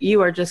 Like,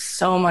 you are just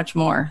so much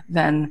more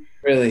than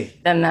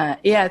that.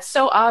 Yeah, it's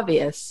so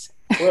obvious.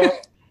 Well,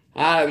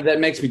 that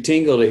makes me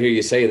tingle to hear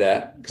you say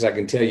that, because I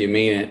can tell you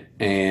mean it.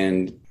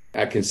 And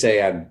I can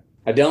say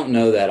I don't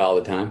know that all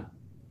the time.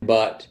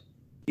 But,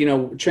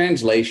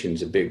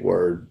 translation's a big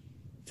word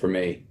for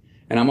me.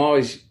 And I'm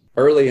always,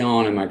 early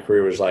on in my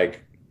career, was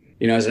like,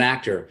 as an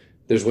actor,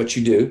 there's what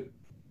you do.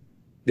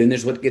 Then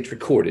there's what gets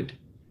recorded.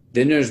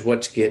 Then there's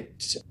what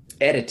gets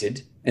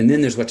edited. And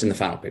then there's what's in the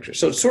final picture.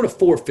 So it's sort of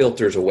 4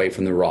 filters away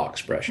from the raw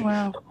expression.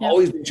 Wow. I've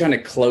always been trying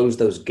to close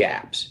those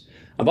gaps.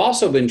 I've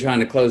also been trying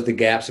to close the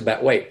gaps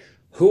about,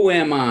 who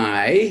am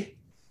I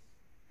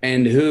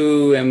and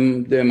who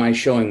am I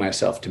showing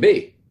myself to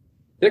be?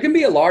 There can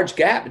be a large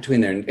gap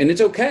between there, and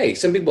it's okay.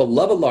 Some people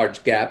love a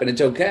large gap, and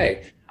it's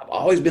okay. I've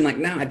always been like,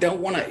 no, I don't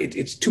want to.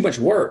 It's too much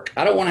work.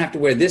 I don't want to have to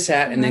wear this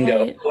hat and then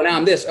go, oh, now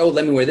I'm this. Oh,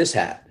 let me wear this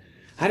hat.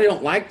 I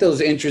don't like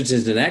those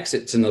entrances and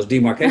exits and those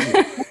demarcations.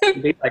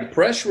 Be like,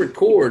 press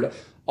record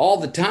all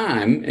the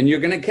time, and you're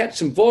going to catch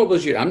some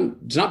foibles.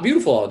 It's not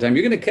beautiful all the time.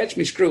 You're going to catch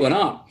me screwing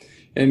up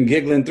and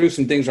giggling through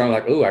some things where I'm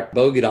like, oh, I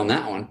bogeyed on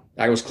that one.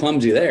 I was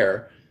clumsy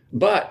there.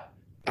 But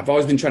I've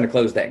always been trying to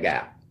close that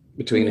gap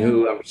between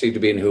who I'm perceived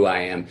to be and who I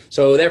am.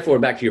 So therefore,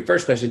 back to your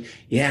first question,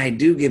 I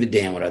do give a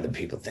damn what other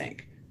people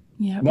think.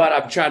 Yeah. But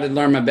I've tried to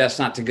learn my best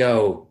not to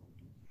go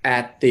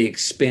at the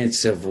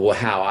expense of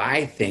how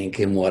I think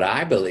and what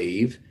I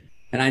believe.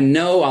 And I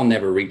know I'll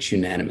never reach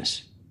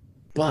unanimous,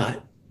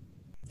 but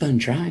fun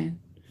trying.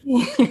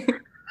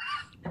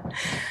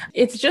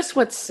 It's just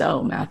what's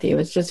so, Matthew.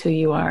 It's just who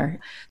you are.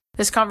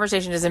 This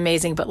conversation is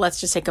amazing, but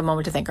let's just take a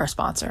moment to thank our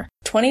sponsor.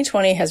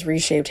 2020 has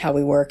reshaped how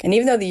we work. And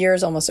even though the year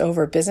is almost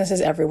over, businesses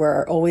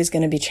everywhere are always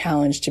going to be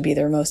challenged to be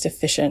their most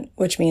efficient,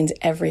 which means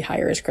every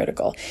hire is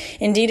critical.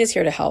 Indeed is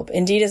here to help.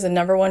 Indeed is the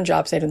 #1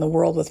 job site in the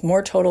world with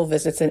more total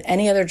visits than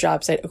any other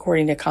job site,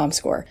 according to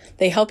ComScore.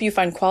 They help you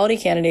find quality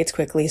candidates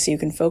quickly so you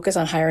can focus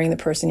on hiring the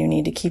person you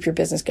need to keep your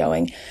business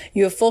going.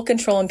 You have full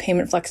control and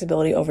payment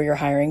flexibility over your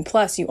hiring.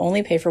 Plus, you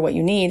only pay for what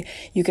you need.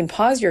 You can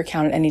pause your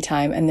account at any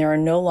time, and there are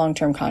no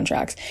long-term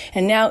contracts.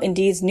 And now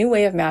Indeed's new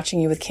way of matching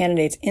you with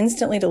candidates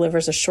instantly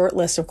delivers a short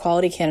list of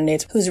quality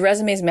candidates whose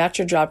resumes match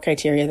your job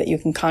criteria that you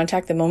can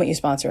contact the moment you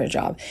sponsor a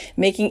job,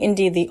 making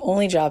Indeed the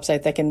only job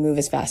site that can move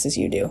as fast as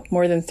you do.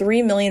 More than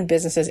 3 million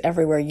businesses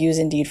everywhere use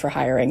Indeed for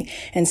hiring,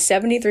 and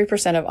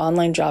 73% of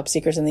online job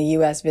seekers in the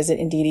U.S. visit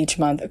Indeed each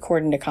month,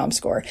 according to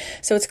ComScore.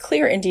 So it's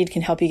clear Indeed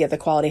can help you get the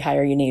quality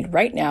hire you need.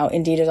 Right now,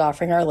 Indeed is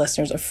offering our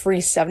listeners a free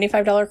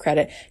 $75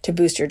 credit to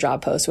boost your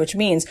job post, which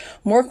means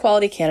more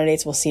quality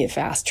candidates will see it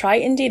fast. Try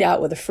Indeed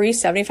out with a free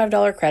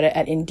 $75 credit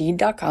at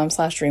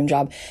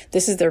Indeed.com/dreamjob.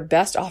 This is their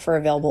best offer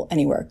available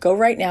anywhere. Go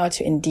right now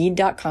to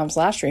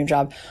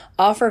Indeed.com/dreamjob.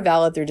 Offer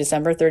valid through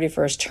December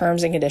 31st.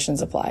 Terms and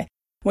conditions apply.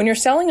 When you're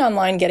selling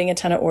online, getting a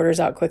ton of orders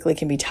out quickly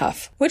can be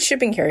tough. Which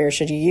shipping carrier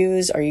should you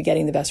use? Are you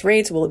getting the best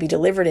rates? Will it be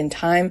delivered in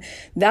time?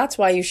 That's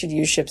why you should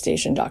use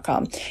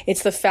ShipStation.com.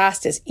 It's the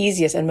fastest,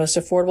 easiest, and most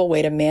affordable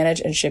way to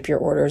manage and ship your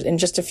orders. In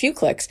just a few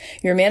clicks,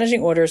 you're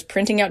managing orders,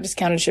 printing out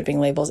discounted shipping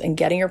labels, and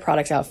getting your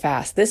products out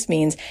fast. This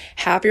means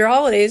happier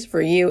holidays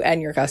for you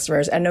and your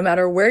customers. And no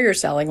matter where you're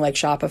selling, like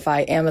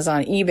Shopify,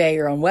 Amazon, eBay,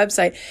 your own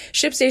website,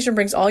 ShipStation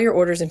brings all your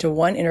orders into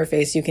one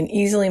interface you can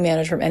easily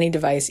manage from any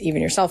device,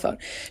 even your cell phone.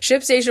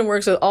 ShipStation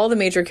works with with all the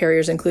major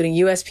carriers, including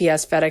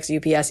USPS, FedEx,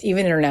 UPS,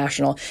 even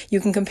international. You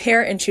can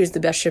compare and choose the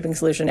best shipping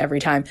solution every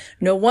time.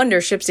 No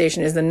wonder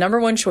ShipStation is the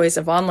 #1 choice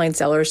of online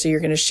sellers, so you're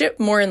going to ship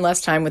more in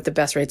less time with the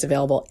best rates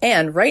available.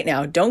 And right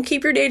now, Don't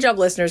Keep Your Day Job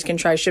listeners can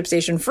try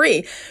ShipStation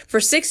free for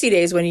 60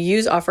 days when you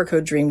use offer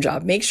code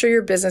DREAMJOB. Make sure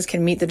your business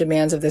can meet the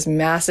demands of this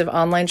massive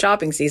online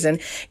shopping season.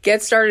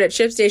 Get started at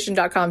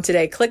ShipStation.com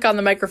today. Click on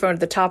the microphone at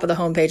the top of the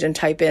homepage and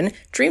type in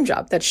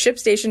DREAMJOB. That's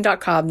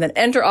ShipStation.com. Then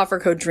enter offer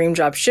code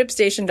DREAMJOB.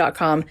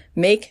 ShipStation.com.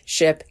 Make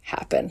ship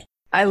happen.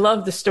 I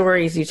love the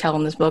stories you tell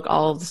in this book,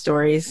 all of the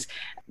stories.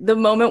 The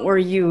moment where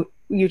you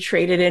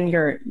traded in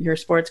your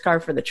sports car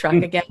for the truck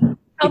again.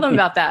 Tell them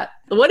about that.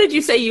 What did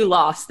you say you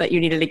lost that you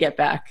needed to get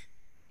back?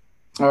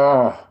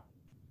 My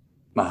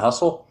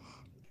hustle.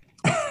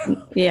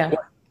 Yeah.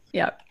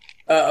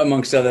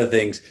 Amongst other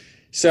things.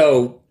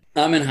 So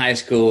I'm in high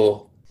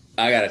school.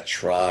 I got a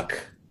truck.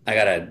 I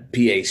got a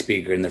PA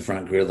speaker in the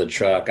front grill of the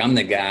truck. I'm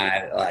the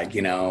guy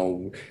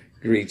that,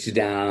 reaches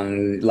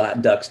down,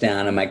 ducks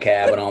down in my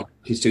cab, and all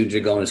my students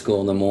are going to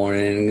school in the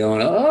morning and going,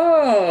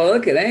 "Oh,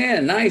 look at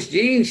Ann, nice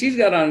jeans she's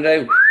got on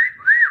today."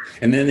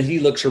 And then he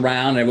looks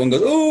around, and everyone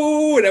goes,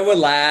 "Ooh," and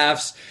everyone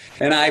laughs.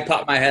 And I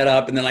pop my head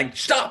up, and they're like,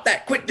 "Stop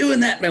that, quit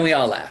doing that." Man, we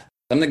all laugh.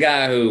 I'm the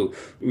guy who,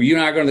 you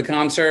and I are going to the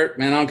concert.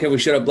 Man, I don't care if we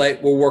showed up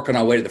late. We're working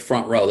our way to the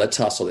front row. Let's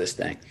hustle this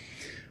thing.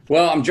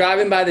 Well, I'm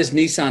driving by this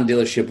Nissan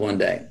dealership one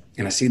day,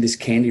 and I see this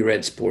candy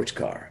red sports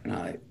car. And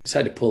I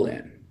decide to pull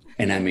in.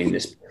 And I mean,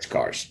 this sports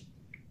car's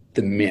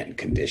the mint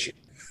condition.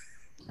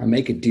 I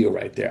make a deal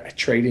right there. I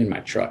trade in my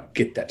truck,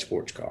 get that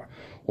sports car.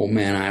 Well,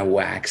 man, I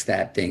waxed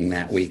that thing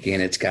that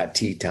weekend. It's got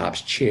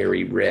T-tops,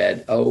 cherry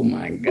red. Oh,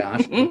 my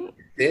gosh.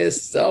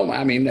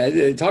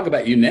 Talk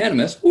about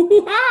unanimous.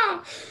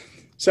 Woo-hoo-ha!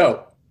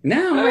 So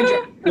now I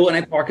drive and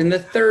I park in the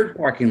third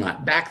parking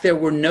lot. Back there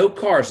where no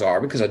cars are,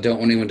 because I don't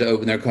want anyone to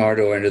open their car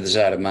door into the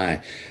side of my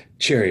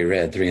cherry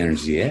red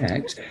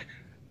 300ZX.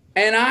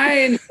 And I,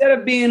 instead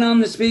of being on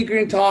the speaker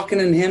and talking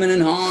and hemming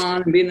and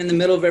hawing and being in the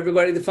middle of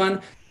everybody, the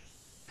fun,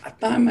 I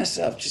find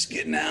myself just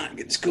getting out and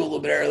getting to school a little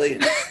bit early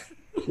and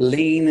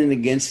leaning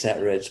against that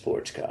red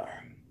sports car.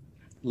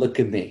 Look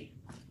at me.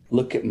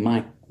 Look at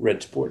my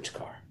red sports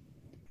car.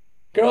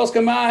 Girls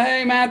come by,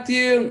 "Hey,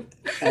 Matthew.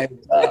 Hey,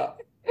 what's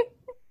up?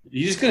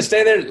 You just going to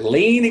stay there,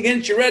 lean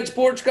against your red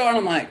sports car?" And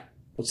I'm like,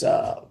 "What's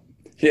up?"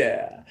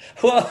 Yeah.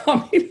 Well,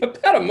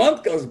 about a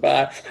month goes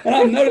by, and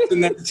I'm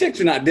noticing that the chicks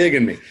are not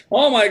digging me.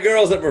 All my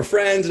girls that were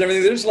friends and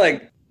everything, they're just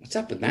like, "What's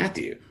up with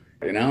Matthew?"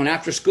 And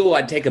after school,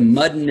 I'd take them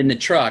mudding in the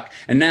truck,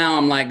 and now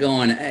I'm like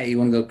going, "Hey, you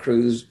want to go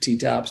cruise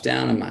T-tops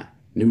down in my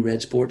new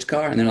red sports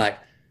car?" And they're like,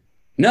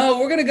 "No,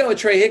 we're going to go with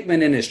Trey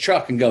Hickman in his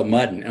truck and go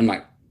mudding." And I'm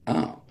like, "Oh."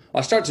 Well,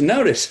 I start to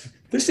notice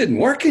this isn't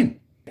working.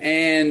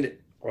 And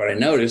what I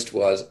noticed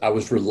was I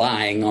was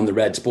relying on the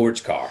red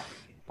sports car.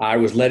 I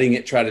was letting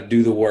it try to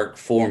do the work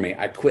for me.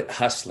 I quit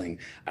hustling.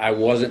 I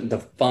wasn't the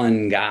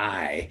fun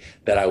guy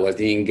that I was,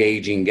 the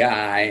engaging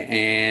guy.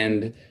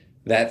 And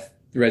that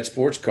red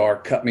sports car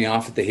cut me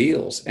off at the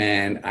heels.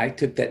 And I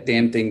took that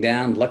damn thing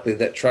down. Luckily,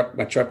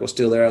 my truck was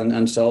still there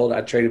unsold.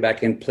 I traded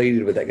back in,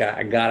 pleaded with that guy.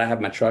 "I got to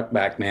have my truck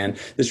back, man.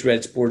 This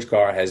red sports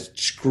car has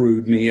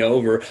screwed me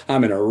over.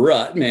 I'm in a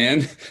rut,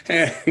 man."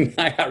 And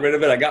I got rid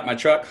of it. I got my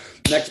truck.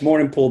 Next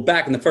morning, pulled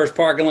back in the first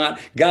parking lot,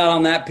 got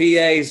on that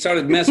PA,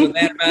 started messing with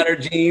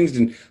antimatter jeans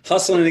and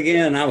hustling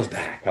again. And I was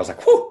back. I was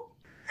like, whew.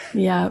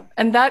 Yeah.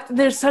 And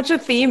there's such a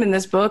theme in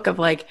this book of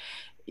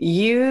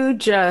you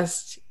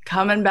just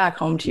coming back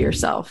home to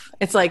yourself.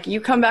 It's like you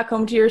come back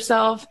home to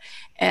yourself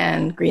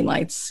and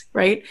Greenlights,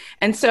 right?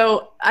 And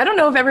so I don't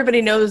know if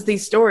everybody knows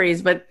these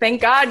stories, but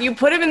thank God you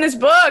put them in this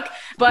book.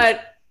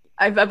 But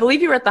I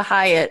believe you were at the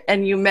Hyatt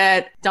and you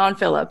met Don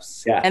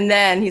Phillips. Yeah. And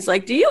then he's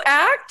like, "Do you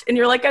act?" And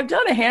you're like, "I've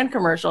done a hand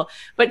commercial."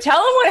 But tell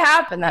him what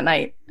happened that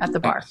night at the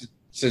bar.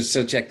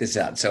 So check this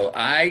out. So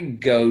I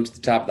go to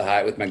the top of the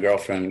Hyatt with my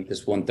girlfriend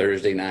this one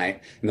Thursday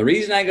night. And the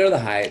reason I go to the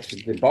Hyatt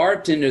is the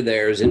bartender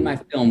there is in my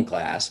film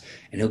class,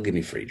 and he'll give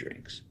me free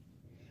drinks.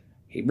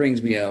 He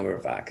brings me over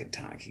a vodka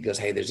tonic. He goes,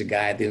 "Hey, there's a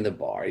guy at the end of the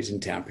bar. He's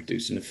in town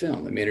producing a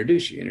film. Let me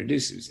introduce you."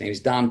 His name is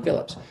Don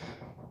Phillips.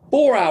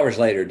 4 hours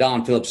later,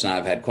 Don Phillips and I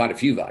have had quite a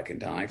few vodka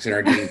tonics and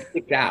are getting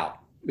kicked out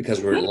because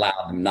we're loud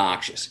and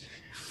obnoxious.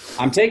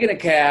 I'm taking a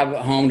cab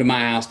home to my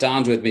house.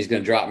 Don's with me. He's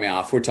going to drop me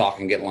off. We're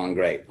talking, getting along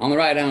great. On the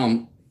ride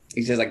home,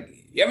 he says,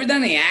 "You ever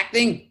done any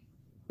acting?"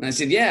 And I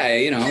said, "Yeah,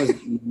 I was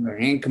in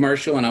a hand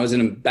commercial, and I was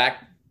in the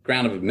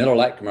background of a Miller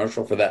Lite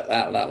commercial for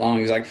that long."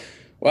 He's like,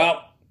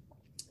 "Well,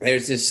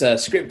 there's this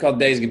script called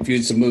Days of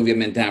Confusion. It's a movie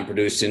I'm in town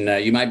producing.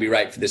 You might be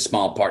right for this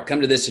small part. Come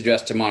to this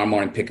address tomorrow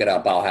morning, pick it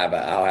up. I'll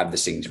have the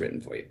scenes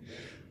written for you."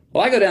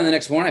 Well, I go down the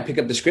next morning. I pick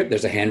up the script.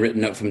 There's a handwritten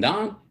note from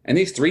Don, and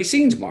these 3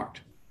 scenes marked.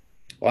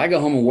 Well, I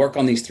go home and work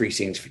on these 3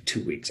 scenes for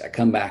 2 weeks. I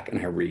come back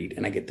and I read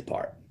and I get the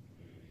part.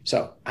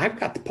 So I've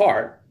got the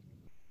part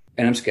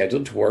and I'm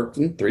scheduled to work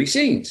in 3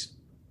 scenes.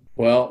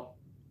 Well,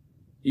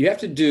 you have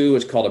to do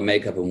what's called a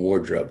makeup and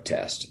wardrobe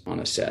test on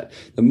a set.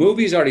 The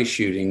movie's already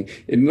shooting,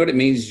 and what it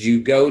means is you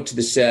go to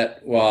the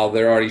set while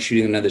they're already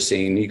shooting another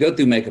scene. You go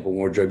through makeup and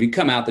wardrobe. You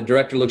come out, the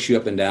director looks you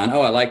up and down.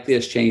 Oh, I like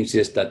this, change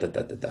this, da, da,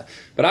 da, da, da.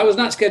 But I was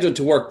not scheduled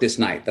to work this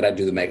night that I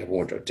do the makeup and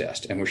wardrobe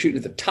test. And we're shooting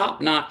at the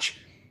top-notch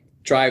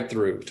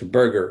drive-through to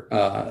burger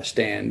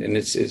stand, and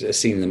it's a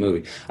scene in the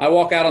movie. I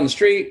walk out on the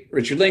street.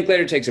 Richard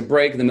Linklater takes a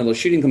break in the middle of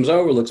shooting, comes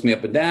over, looks me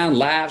up and down,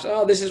 laughs.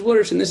 Oh, this is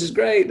Wooderson. This is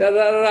great. Da,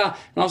 da, da, da.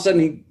 And all of a sudden,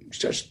 he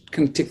starts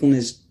kind of tickling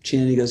his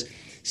chin. He goes,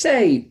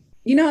 say,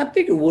 I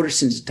figure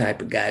Wooderson's the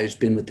type of guy who's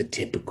been with the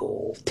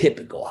typical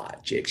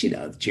hot chicks, the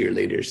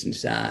cheerleaders and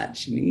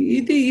such.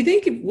 You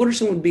think if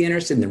Wooderson would be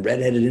interested in the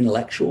redheaded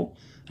intellectual?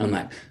 I'm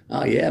like,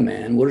 oh, yeah,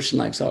 man, Wooderson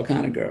likes all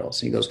kind of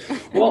girls. And he goes,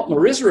 well,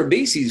 Marissa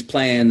Ribisi's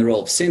playing the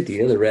role of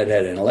Cynthia, the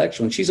redheaded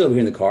intellectual, and she's over here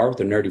in the car with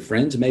her nerdy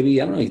friends.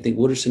 Maybe, I don't know, you think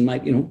Wooderson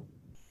might,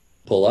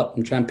 pull up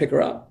and try and pick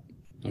her up?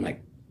 I'm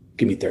like,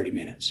 give me 30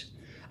 minutes.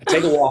 I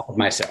take a walk with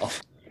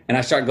myself. And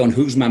I start going,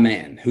 who's my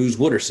man? Who's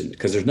Wooderson?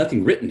 Because there's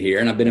nothing written here,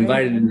 and I've been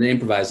invited to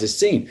improvise this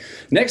scene.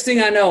 Next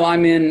thing I know,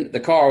 I'm in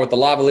the car with the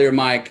lavalier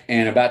mic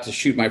and about to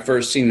shoot my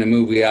first scene in a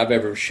movie I've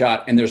ever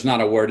shot, and there's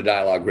not a word of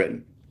dialogue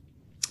written.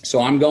 So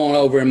I'm going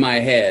over in my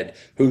head,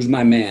 who's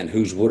my man?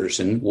 Who's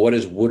Wooderson? What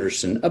is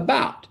Wooderson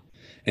about?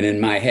 And in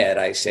my head,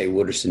 I say,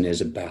 Wooderson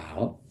is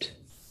about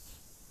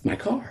my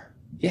car.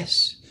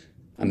 Yes,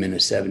 I'm in my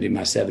 70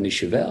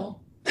 Chevelle.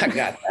 I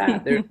got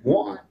that. There's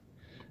one.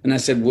 And I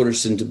said,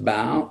 Wooderson's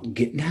about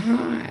getting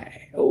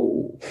high.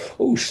 Oh,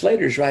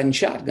 Slater's riding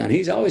shotgun.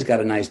 He's always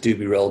got a nice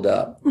doobie rolled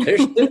up.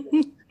 There's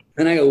two.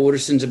 Then I go,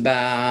 Wooderson's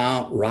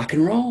about rock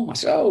and roll. I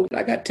said,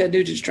 I got Ted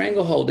Nugent's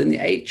Stranglehold in the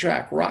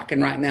 8-track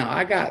rocking right now.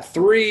 I got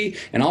 3.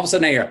 And all of a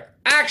sudden I hear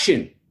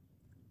action.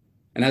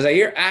 And as I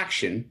hear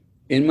action,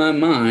 in my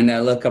mind, I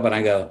look up and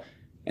I go,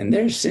 and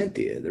there's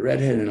Cynthia, the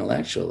redheaded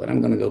intellectual that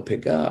I'm going to go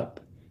pick up.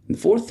 And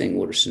the fourth thing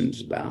Wooderson's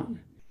about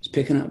is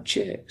picking up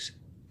chicks.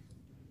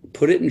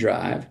 Put it in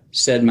drive,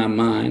 said in my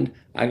mind,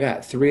 I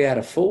got 3 out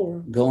of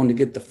 4, going to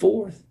get the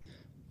 4th.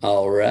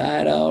 All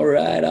right.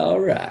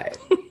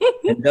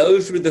 And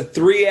those were the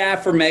 3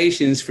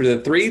 affirmations for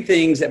the 3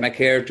 things that my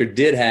character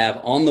did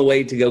have on the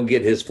way to go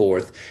get his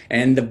 4th.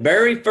 And the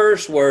very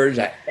first words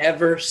I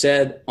ever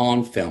said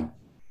on film.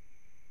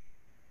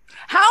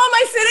 How am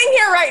I sitting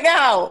here right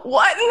now?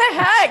 What in the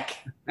heck?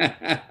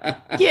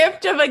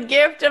 Gift of a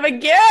gift of a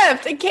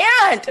gift. I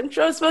can't. I'm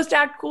supposed to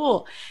act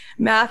cool.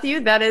 Matthew,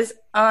 that is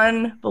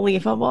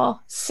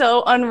unbelievable.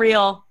 So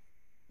unreal.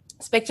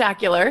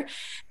 Spectacular.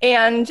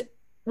 And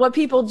what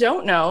people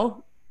don't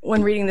know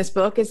when reading this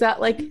book is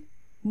that, like,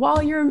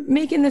 while you're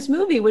making this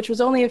movie, which was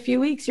only a few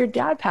weeks, your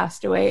dad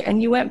passed away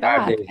and you went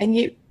back and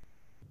you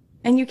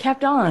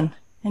kept on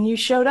and you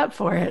showed up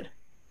for it.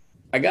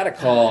 I got a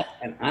call,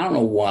 and I don't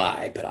know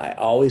why, but I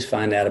always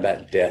find out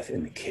about death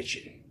in the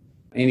kitchen.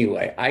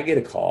 Anyway, I get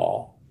a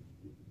call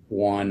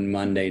one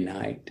Monday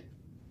night,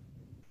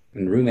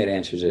 and the roommate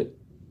answers it.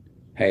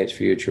 Hey, it's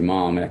for you, it's your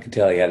mom. And I could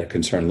tell he had a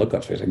concerned look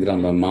on his face. I get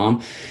on my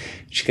mom.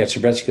 She gets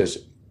her breath. She goes,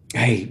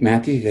 hey,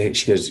 Matthew.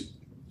 She goes,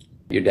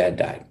 your dad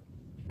died.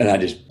 And I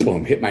just,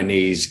 boom, hit my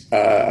knees.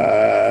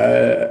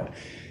 I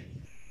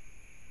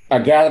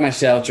gather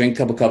myself, drink a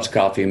couple cups of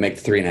coffee, and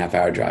make the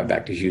 3.5-hour drive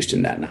back to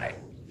Houston that night.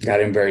 Got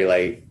in very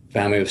late.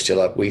 Family was still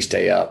up. We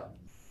stay up.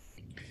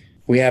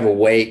 We have a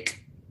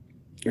wake.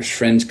 There's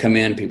friends come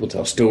in. People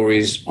tell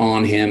stories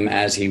on him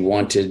as he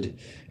wanted.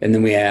 And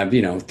then we have,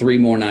 3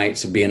 more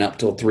nights of being up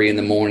till 3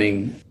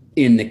 a.m.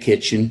 in the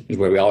kitchen, is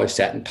where we always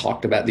sat and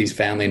talked about these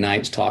family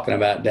nights, talking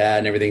about dad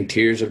and everything.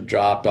 Tears have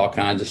dropped, all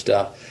kinds of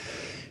stuff.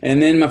 And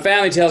then my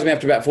family tells me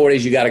after about 4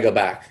 days, you got to go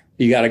back.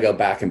 You got to go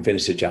back and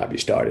finish the job you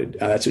started.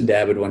 That's what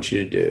dad would want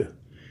you to do.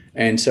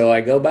 And so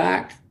I go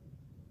back.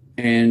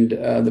 And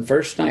the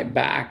first night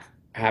back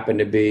happened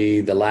to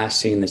be the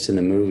last scene that's in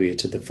the movie.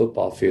 It's at the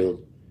football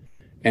field.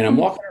 And I'm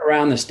walking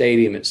around the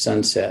stadium at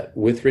sunset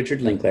with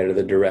Richard Linklater,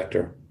 the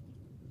director,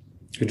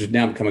 who's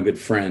now become a good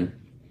friend.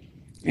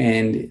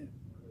 And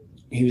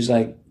he was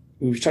like,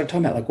 we started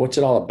talking about, like, what's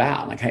it all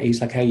about? Like,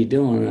 he's like, how you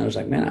doing? And I was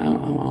like, man,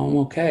 I'm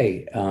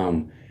okay.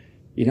 My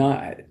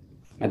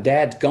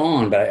dad's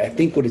gone, but I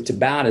think what it's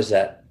about is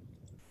that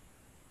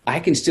I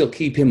can still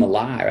keep him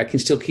alive. I can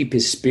still keep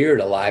his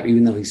spirit alive,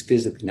 even though he's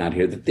physically not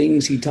here. The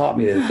things he taught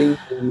me, the things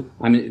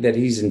that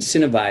he's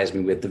incentivized me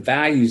with, the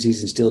values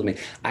he's instilled in me,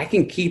 I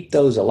can keep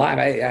those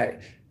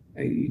alive.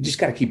 You just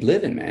got to keep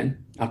living,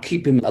 man. I'll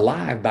keep him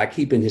alive by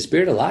keeping his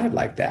spirit alive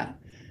like that.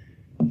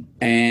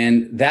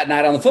 And that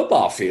night on the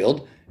football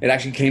field, it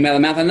actually came out of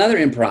the mouth of another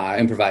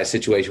improvised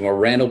situation where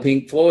Randall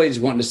Pink Floyd's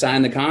wanting to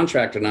sign the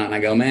contract or not. And I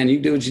go, man, you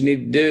do what you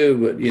need to do,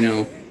 but,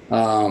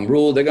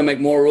 they're going to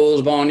make more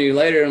rules upon you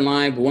later in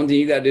life. But one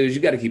thing you got to do is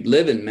you got to keep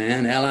living,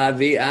 man.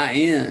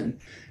 Livin.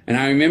 And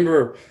I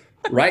remember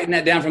writing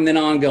that down from then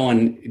on,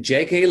 going,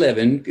 JK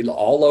living,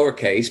 all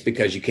lowercase,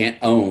 because you can't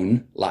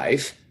own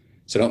life.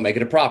 So don't make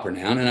it a proper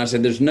noun. And I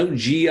said, there's no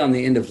G on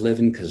the end of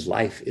living because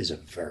life is a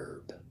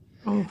verb.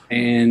 Oh.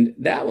 And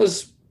that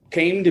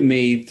came to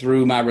me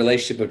through my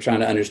relationship of trying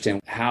to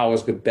understand how I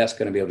was best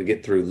going to be able to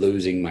get through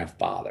losing my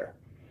father.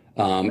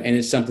 And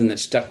it's something that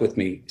stuck with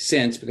me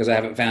since, because I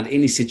haven't found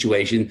any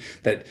situation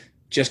that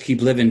just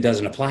keep living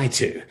doesn't apply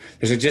to.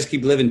 There's a just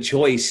keep living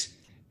choice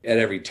at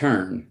every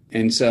turn.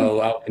 And so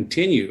I'll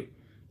continue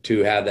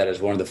to have that as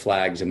one of the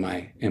flags in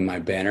my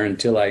banner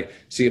until I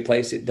see a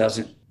place it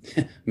doesn't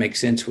make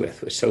sense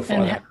with. So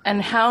far.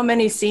 And how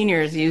many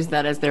seniors use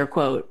that as their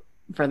quote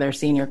for their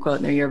senior quote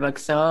in their yearbook?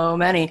 So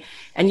many.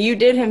 And you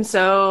did him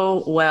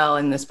so well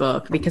in this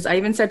book, because I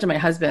even said to my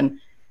husband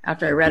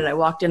after I read it, I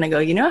walked in, I go,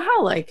 you know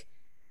how like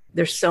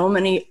there's so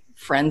many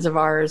friends of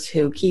ours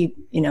who keep,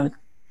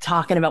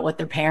 talking about what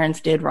their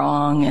parents did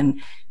wrong, and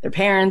their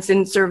parents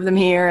didn't serve them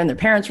here, and their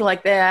parents were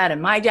like that,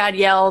 and my dad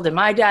yelled, and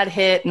my dad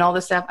hit, and all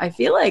this stuff. I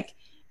feel like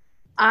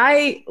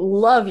I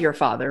love your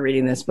father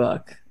reading this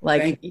book.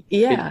 Like,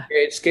 yeah.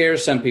 It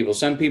scares some people.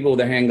 Some people,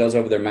 their hand goes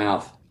over their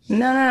mouth.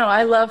 No.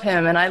 I love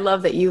him, and I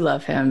love that you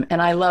love him.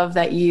 And I love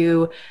that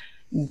you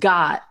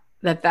got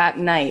that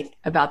night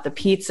about the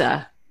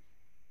pizza,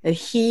 that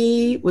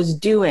he was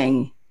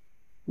doing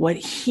what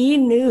he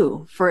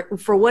knew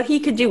for what he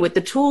could do with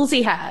the tools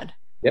he had.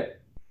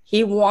 Yep.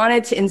 He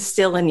wanted to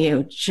instill in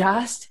you,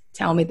 just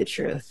tell me the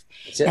truth.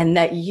 And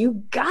that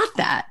you got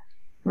that,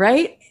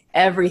 right?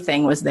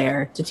 Everything was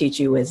there to teach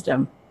you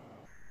wisdom.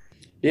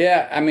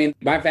 Yeah. I mean,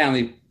 my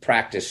family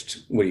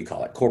practiced, what do you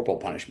call it? Corporal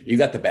punishment. You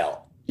got the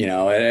belt.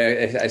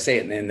 I say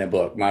it in the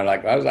book. There are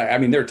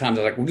times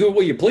I was like,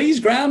 will you please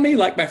ground me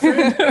like my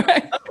friend?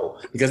 Right. No,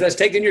 because that's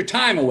taking your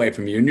time away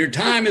from you, and your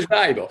time is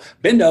valuable.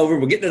 Bend over,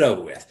 we're getting it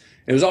over with.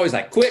 It was always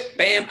like quick,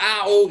 bam,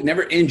 ow,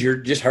 never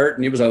injured, just hurt,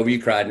 and it was over.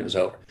 You cried, and it was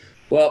over.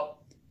 Well,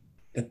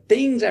 the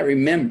things I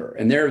remember,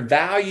 and there are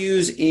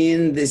values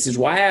in this, is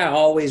why I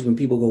always, when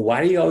people go,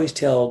 why do you always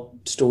tell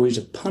stories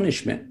of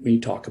punishment when you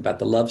talk about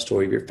the love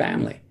story of your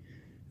family?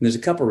 And there's a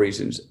couple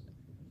reasons.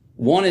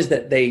 One is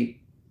that the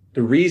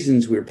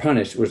reasons we were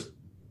punished was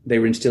they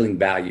were instilling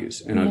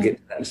values, and I'll get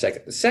to that in a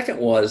second. The second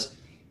was,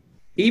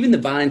 even the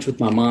violence with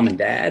my mom and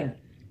dad,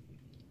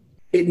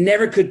 it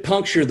never could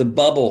puncture the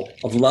bubble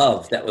of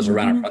love that was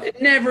around her. It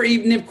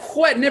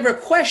never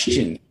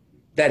questioned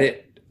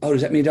that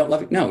does that mean you don't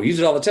love you? No, use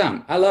it all the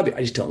time. I love you.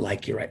 I just don't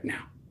like you right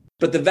now.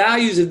 But the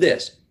values of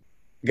this,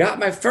 got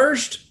my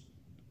first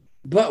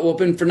butt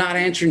whooping for not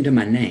answering to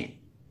my name.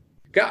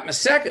 Got my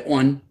second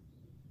one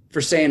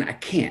for saying I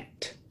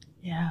can't.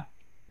 Yeah.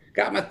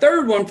 Got my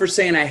third one for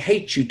saying I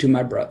hate you to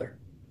my brother.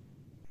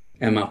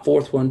 And my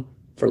fourth one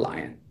for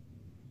lying.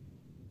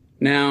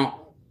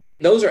 Now,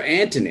 those are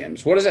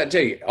antonyms. What does that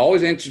tell you?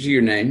 Always answer to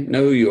your name.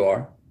 Know who you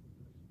are.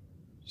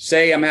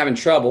 Say I'm having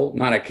trouble,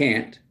 not I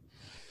can't.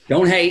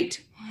 Don't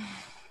hate.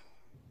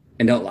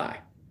 And don't lie.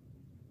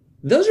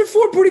 Those are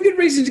 4 pretty good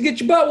reasons to get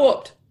your butt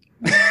whooped.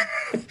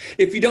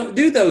 If you don't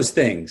do those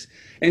things.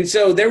 And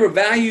so there were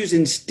values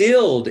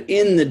instilled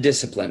in the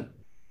discipline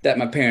that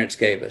my parents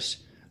gave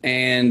us.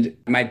 And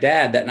my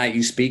dad, that night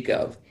you speak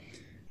of,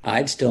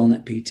 I'd stolen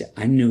that pizza.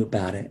 I knew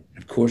about it.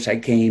 Of course, I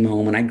came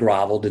home and I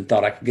groveled and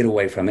thought I could get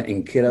away from it.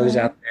 And kiddos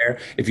out there,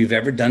 if you've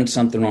ever done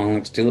something wrong,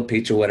 like steal a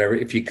pizza or whatever,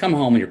 if you come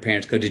home and your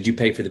parents go, did you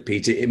pay for the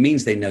pizza? It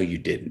means they know you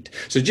didn't.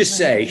 So just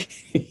say,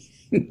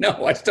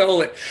 no, I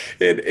stole it.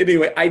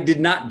 Anyway, I did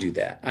not do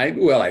that. And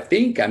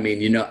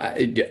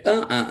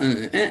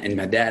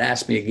my dad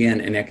asked me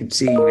again, and I could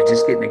see he was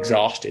just getting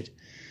exhausted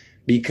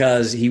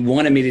because he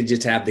wanted me to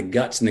just have the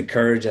guts and the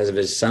courage as of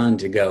his son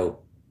to go,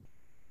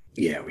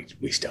 yeah,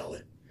 we stole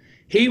it.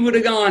 He would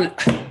have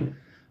gone,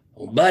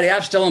 well, buddy,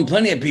 I've stolen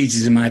plenty of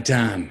pizzas in my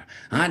time.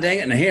 Dang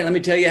it. Now here, let me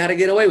tell you how to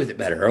get away with it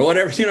better or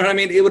whatever. You know what I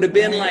mean? It would have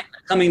been like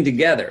coming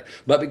together.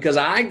 But because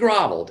I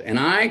groveled and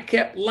I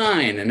kept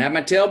lying and had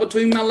my tail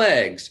between my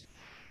legs,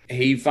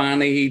 I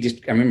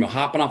remember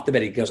hopping off the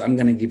bed. He goes, I'm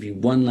going to give you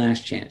one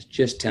last chance.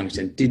 Just tell me,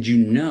 son, did you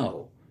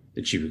know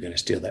that you were going to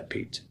steal that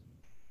pizza?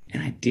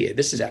 And I did.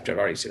 This is after I've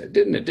already said it,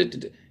 didn't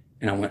it?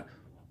 And I went,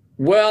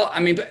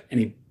 and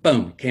he,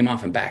 boom, came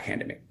off and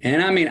backhanded me.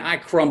 And I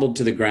crumbled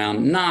to the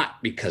ground,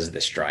 not because of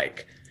the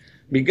strike,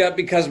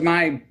 because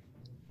my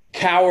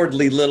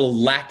cowardly little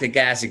lactic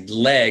acid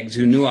legs,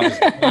 who knew I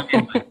was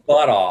lying my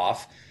butt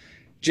off,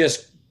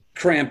 just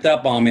cramped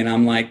up on me.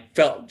 And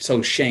felt so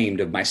ashamed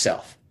of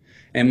myself.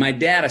 And my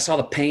dad, I saw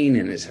the pain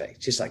in his face,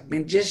 just like,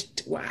 man,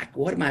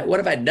 what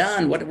have I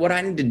done? What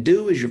I need to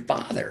do as your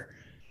father?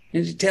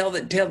 And to tell,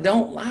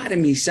 don't lie to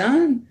me,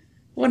 son.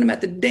 It wasn't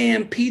about the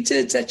damn pizza.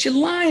 It's that you're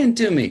lying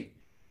to me.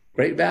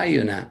 Great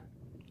value in that.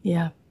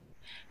 Yeah.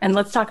 And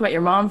let's talk about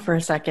your mom for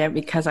a second,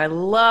 because I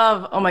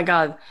love, oh my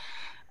God,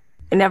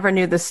 I never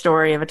knew the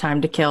story of A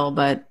Time to Kill,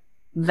 but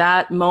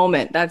that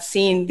moment, that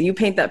scene, you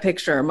paint that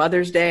picture,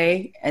 Mother's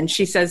Day, and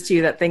she says to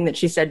you that thing that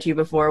she said to you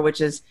before,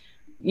 which is,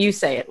 you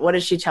say it. What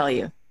does she tell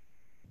you?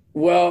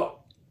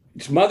 Well,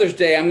 it's Mother's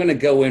Day. I'm going to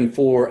go in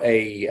for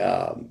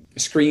a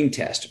screen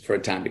test for A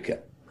Time to Kill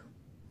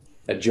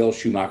that Joel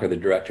Schumacher, the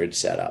director, had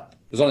set up.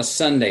 It was on a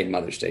Sunday,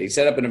 Mother's Day. He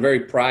set up in a very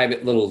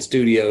private little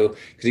studio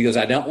because he goes,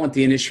 I don't want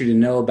the industry to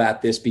know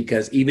about this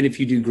because even if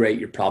you do great,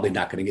 you're probably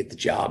not going to get the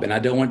job. And I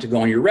don't want to go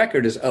on your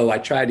record as, I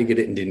tried to get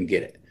it and didn't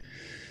get it.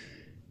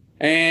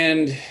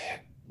 And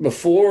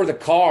before the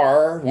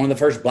car, one of the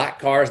first black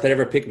cars that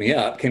ever came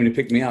to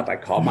pick me up, I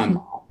called my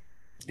mom.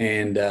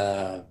 And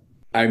I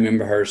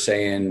remember her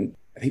saying,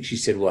 I think she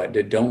said, what?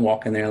 Don't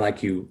walk in there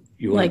like you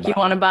want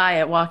to buy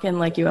it. Walk in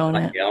like you own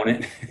it. You own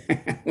it.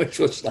 Which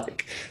was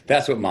like,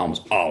 that's what mom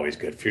was always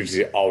good for.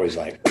 She's always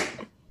like,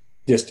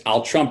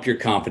 I'll trump your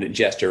confident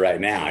gesture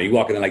right now. You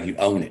walk in there like you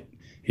own it.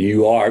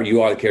 You are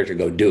the character,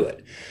 go do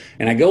it.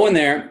 And I go in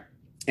there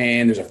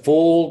and there's a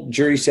full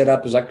jury set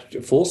up. It's like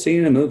a full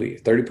scene in a movie,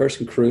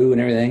 30-person crew and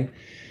everything.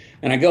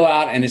 And I go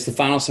out and it's the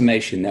final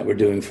summation that we're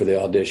doing for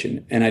the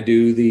audition. And I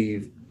do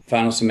the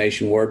final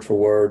summation word for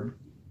word,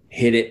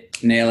 hit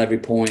it, nail every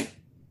point.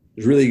 It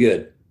was really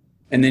good.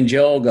 And then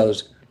Joel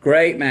goes,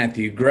 great,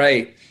 Matthew,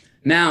 great.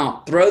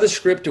 Now throw the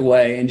script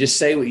away and just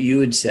say what you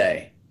would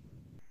say.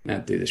 And I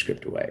threw the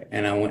script away.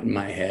 And I went in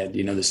my head,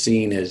 the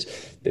scene is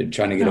they're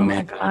trying to get a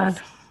man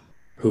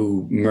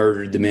who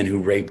murdered the men who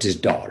raped his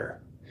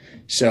daughter.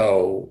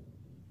 So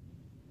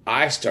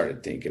I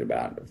started thinking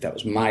about if that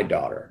was my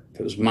daughter, if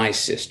it was my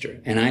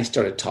sister. And I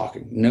started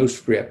talking, no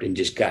script, and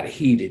just got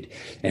heated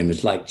and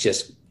was like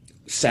just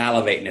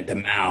salivating at the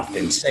mouth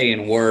and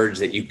saying words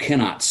that you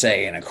cannot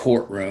say in a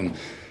courtroom.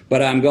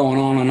 But I'm going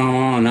on and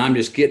on, and I'm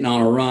just getting on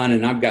a run,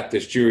 and I've got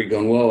this jury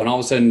going, whoa. And all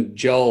of a sudden,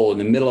 Joel, in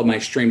the middle of my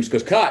stream, just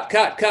goes, cut.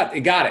 Got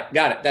it.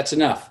 That's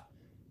enough.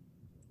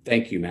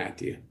 Thank you,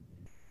 Matthew.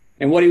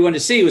 And what he wanted to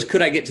see was,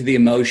 could I get to the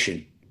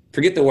emotion?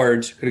 Forget the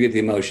words, could I get to the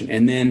emotion?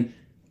 And then,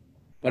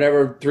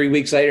 3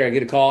 weeks later, I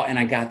get a call, and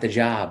I got the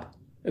job.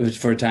 It was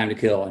for A Time to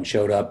Kill, and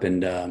showed up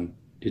and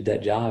did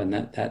that job. And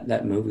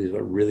that movie is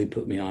what really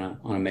put me on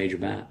a major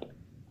map.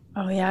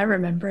 Oh, yeah, I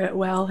remember it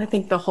well. I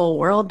think the whole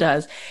world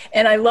does.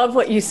 And I love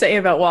what you say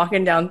about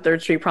walking down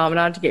 3rd Street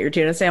Promenade to get your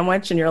tuna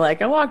sandwich. And you're like,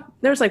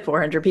 there's like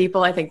 400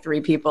 people. I think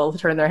 3 people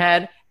turn their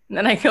head. And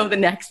then I go the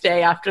next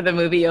day after the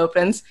movie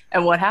opens.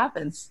 And what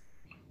happens?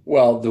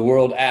 Well, the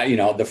world,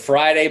 the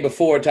Friday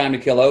before Time to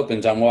Kill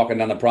opens, I'm walking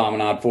down the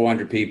promenade,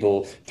 400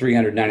 people,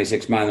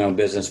 396 mind their own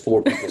business,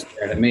 4 people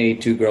staring at me,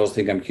 2 girls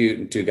think I'm cute,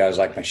 and 2 guys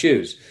like my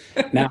shoes.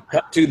 Now,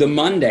 cut to the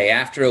Monday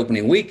after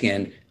opening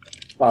weekend,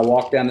 I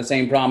walk down the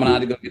same promenade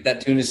to go get that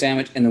tuna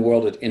sandwich, and the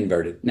world is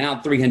inverted. Now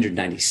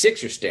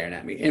 396 are staring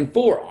at me, and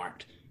 4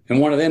 aren't,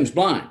 and one of them's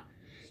blind.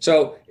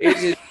 So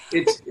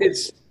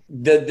it's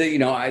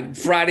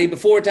Friday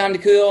before Time to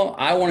Kill,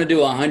 I want to do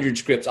 100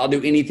 scripts. I'll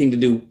do anything to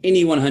do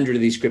any 100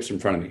 of these scripts in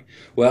front of me.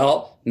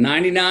 Well,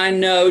 99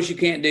 knows you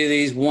can't do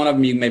these. One of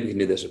them you maybe can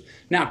do this one.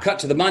 Now cut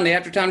to the Monday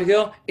after Time to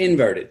Kill,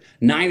 inverted.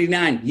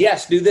 99,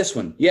 yes, do this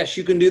one. Yes,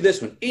 you can do this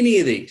one.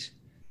 Any of these.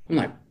 I'm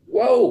like,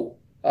 whoa.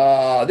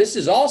 This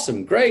is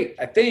awesome. Great.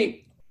 I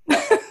think,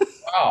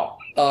 wow.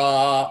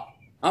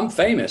 I'm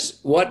famous.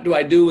 What do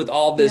I do with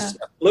all this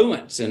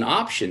affluence and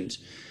options?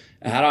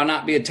 How do I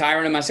not be a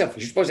tyrant of myself?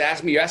 You're supposed to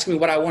ask me, you're asking me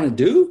what I want to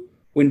do?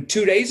 When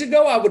 2 days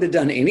ago, I would have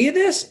done any of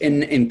this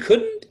and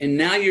couldn't. And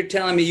now you're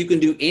telling me you can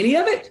do any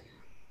of it?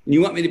 And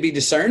you want me to be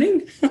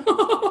discerning?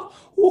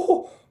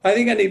 I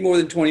think I need more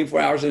than 24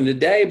 hours in a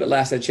day, but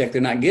last I checked,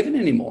 they're not given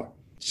anymore.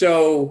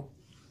 So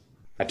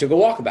I took a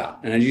walkabout.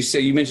 And as you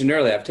said, you mentioned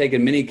earlier, I've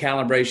taken many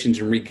calibrations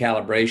and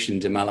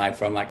recalibrations in my life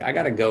where I'm like, I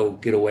got to go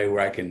get away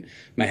where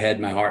my head,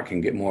 my heart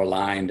can get more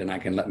aligned, and I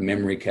can let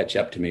memory catch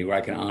up to me, where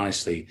I can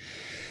honestly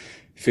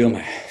feel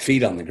my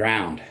feet on the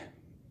ground.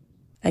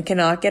 I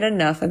cannot get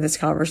enough of this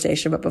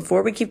conversation, but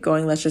before we keep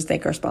going, let's just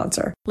thank our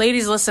sponsor.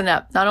 Ladies, listen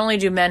up. Not only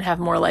do men have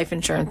more life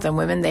insurance than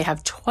women, they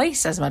have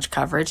twice as much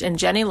coverage, and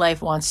Jenny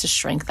Life wants to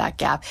shrink that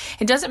gap.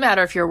 It doesn't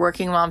matter if you're a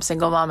working mom,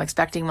 single mom,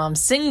 expecting mom,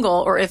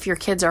 single, or if your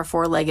kids are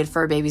 4-legged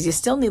fur babies, you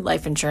still need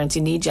life insurance.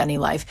 You need Jenny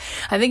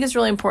Life. I think it's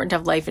really important to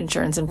have life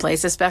insurance in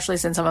place, especially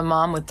since I'm a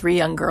mom with 3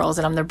 young girls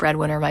and I'm the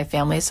breadwinner of my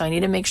family, so I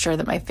need to make sure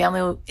that my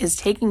family is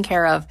taken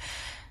care of.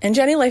 And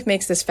Jenny Life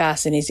makes this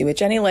fast and easy. With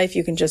Jenny Life,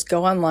 you can just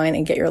go online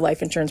and get your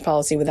life insurance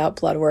policy without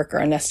blood work or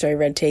unnecessary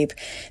red tape.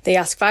 They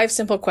ask 5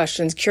 simple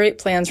questions, curate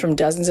plans from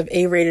dozens of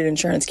A-rated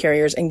insurance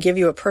carriers, and give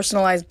you a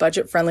personalized,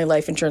 budget-friendly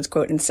life insurance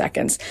quote in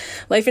seconds.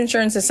 Life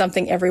insurance is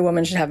something every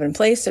woman should have in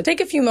place, so take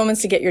a few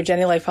moments to get your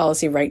Jenny Life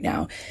policy right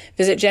now.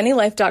 Visit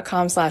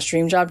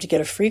jennylife.com/dreamjob to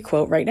get a free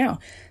quote right now.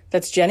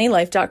 That's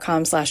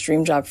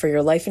jennylife.com/dreamjob for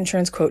your life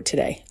insurance quote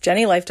today.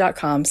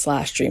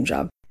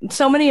 jennylife.com/dreamjob.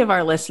 So many of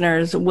our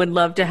listeners would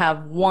love to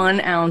have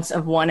 1 ounce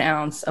of 1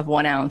 ounce of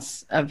 1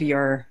 ounce of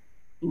your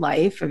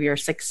life, of your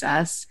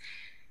success.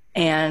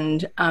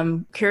 And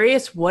I'm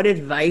curious what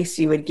advice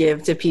you would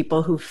give to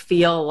people who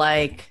feel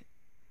like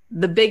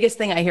the biggest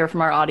thing I hear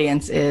from our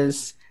audience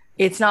is,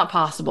 it's not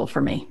possible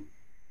for me.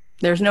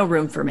 There's no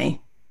room for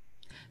me.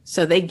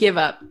 So they give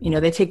up,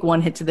 they take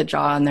 1 hit to the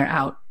jaw and they're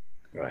out.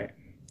 Right.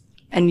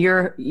 And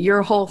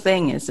your whole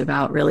thing is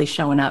about really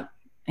showing up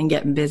and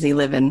getting busy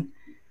living.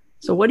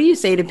 So what do you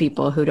say to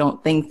people who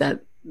don't think that,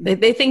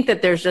 they think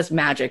that there's just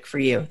magic for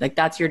you, like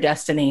that's your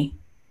destiny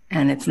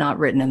and it's not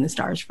written in the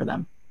stars for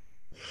them?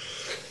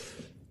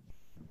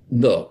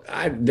 Look,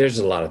 there's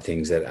a lot of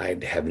things that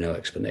I have no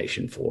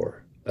explanation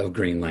for, of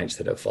green lights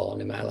that have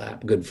fallen in my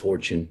lap, good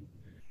fortune,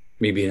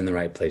 me being in the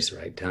right place at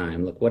the right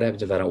time. Look, what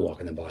happens if I don't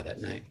walk in the bar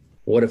that night?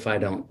 what if I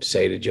don't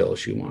say to Joel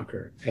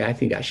Schumacher, hey, I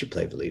think I should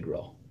play the lead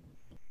role?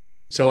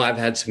 So I've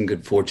had some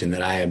good fortune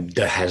that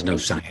has no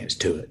science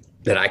to it,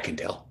 that I can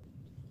tell.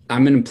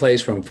 I'm in a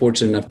place where I'm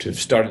fortunate enough to have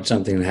started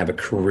something and have a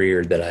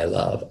career that I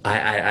love.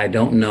 I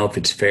don't know if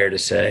it's fair to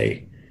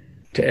say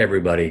to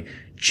everybody,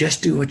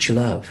 just do what you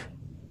love.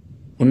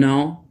 Well,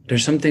 no,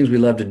 there's some things we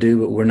love to do,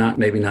 but we're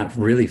maybe not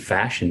really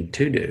fashioned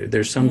to do.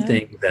 There's some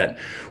things that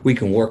we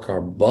can work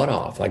our butt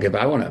off. Like if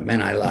I want to,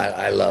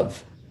 I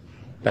love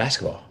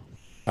basketball.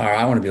 Or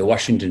I want to be a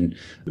Washington,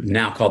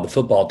 now called the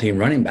football team,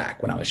 running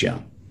back when I was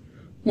young.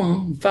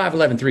 Well,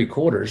 5'11",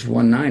 3/4,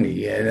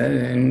 190,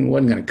 and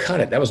wasn't going to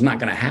cut it. That was not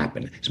going to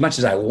happen. As much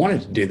as I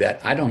wanted to do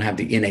that, I don't have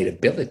the innate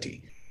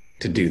ability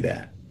to do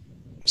that.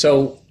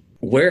 So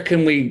where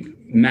can we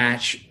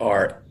match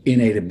our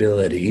innate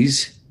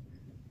abilities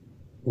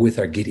with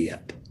our giddy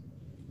up,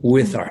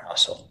 with our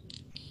hustle?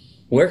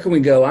 Where can we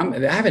go? I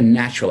have a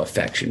natural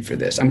affection for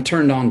this. I'm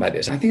turned on by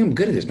this. I think I'm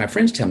good at this. My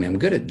friends tell me I'm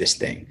good at this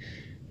thing.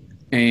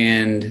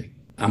 And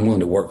I'm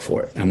willing to work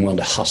for it. I'm willing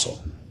to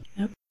hustle.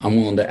 I'm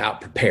willing to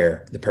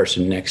out-prepare the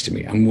person next to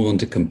me. I'm willing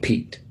to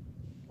compete,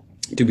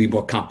 to be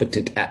more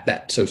competent at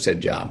that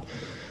so-said job.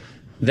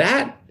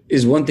 That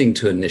is one thing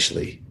to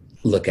initially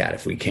look at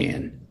if we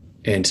can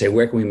and say,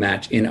 where can we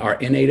match in our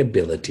innate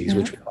abilities,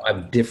 which we all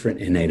have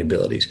different innate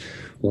abilities,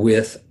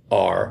 with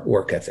our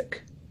work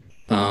ethic.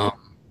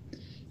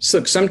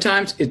 So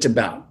sometimes it's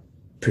about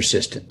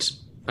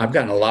persistence. I've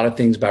gotten a lot of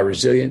things by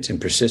resilience and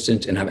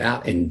persistence, and I've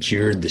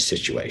out-endured the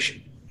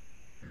situation.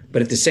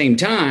 But at the same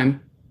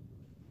time,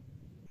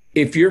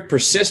 if you're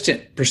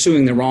persistent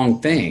pursuing the wrong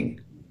thing,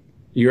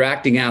 you're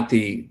acting out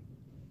the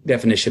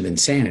definition of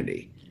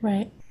insanity.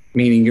 Right.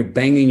 Meaning you're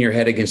banging your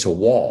head against a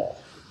wall,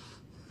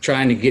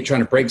 trying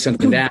to break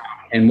something down.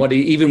 And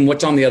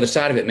what's on the other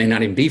side of it may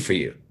not even be for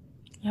you.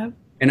 Yep.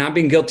 And I've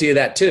been guilty of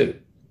that too.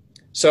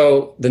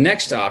 So the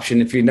next option,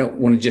 if you don't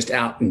want to just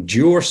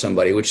out-endure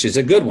somebody, which is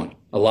a good one.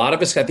 A lot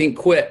of us, I think,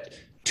 quit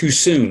too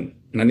soon.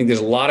 And I think there's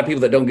a lot of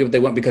people that don't get what they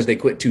want because they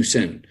quit too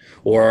soon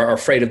or are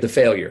afraid of the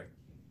failure.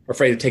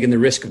 Afraid of taking the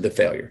risk of the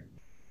failure,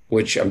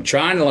 which I'm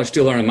trying to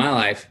still learn in my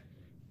life.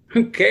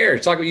 Who cares?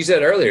 It's like what you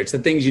said earlier. It's the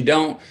things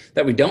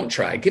that we don't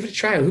try. Give it a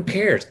try. Who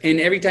cares?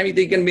 And every time you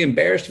think you're going to be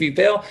embarrassed if you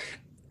fail,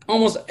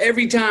 almost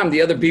every time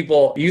the other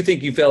people, you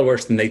think you failed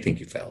worse than they think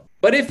you failed.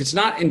 But if it's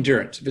not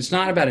endurance, if it's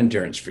not about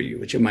endurance for you,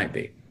 which it might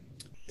be,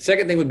 the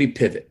second thing would be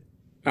pivot.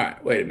 All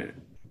right, wait a minute.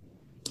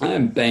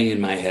 I'm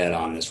banging my head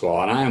on this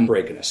wall and I am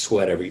breaking a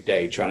sweat every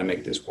day trying to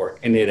make this work,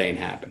 and it ain't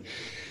happening.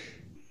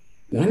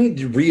 Do I need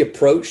to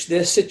reapproach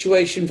this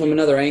situation from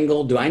another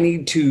angle? Do I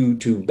need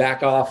to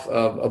back off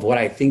of what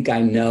I think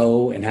I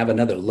know and have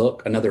another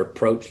look, another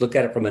approach, look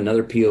at it from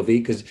another POV?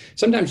 Because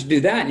sometimes you do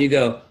that and you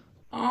go,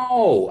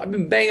 oh, I've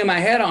been banging my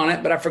head on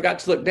it, but I forgot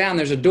to look down.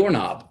 There's a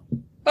doorknob.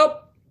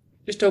 Oh,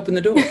 just open the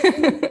door.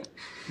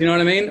 You know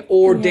what I mean?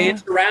 Or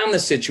dance around the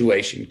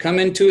situation. Come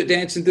into it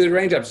dancing through the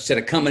raindrops instead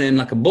of coming in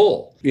like a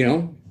bull.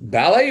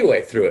 Ballet your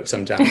way through it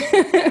sometimes.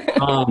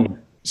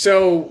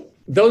 So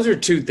those are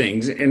two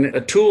things. And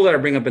a tool that I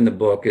bring up in the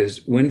book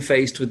is when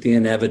faced with the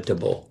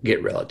inevitable,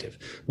 get relative.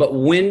 But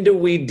when do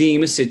we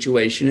deem a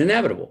situation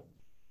inevitable?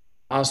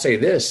 I'll say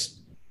this,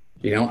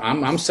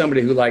 I'm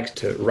somebody who likes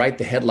to write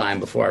the headline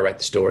before I write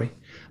the story.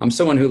 I'm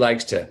someone who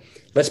likes to,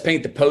 let's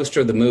paint the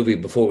poster of the movie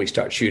before we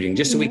start shooting,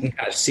 just so we can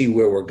kind of see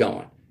where we're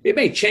going. It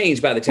may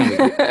change by the time we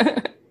do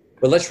it,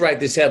 but let's write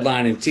this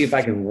headline and see if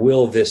I can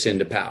will this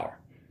into power.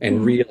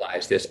 And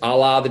realize this, a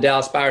la the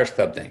Dallas Buyers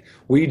Club thing.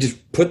 We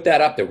just put that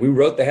up there. We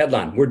wrote the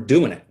headline. We're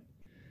doing it.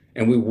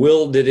 And we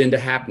willed it into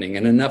happening.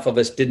 And enough of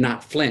us did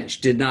not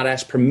flinch, did not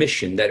ask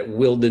permission that it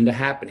willed into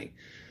happening.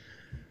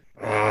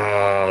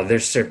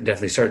 There's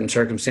definitely certain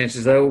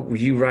circumstances, though, where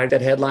you write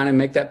that headline and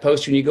make that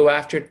poster and you go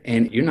after it,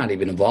 and you're not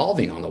even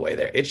evolving on the way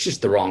there. It's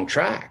just the wrong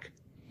track.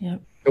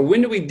 Yep. So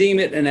when do we deem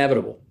it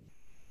inevitable?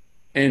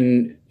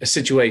 In a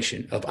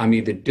situation of I'm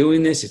either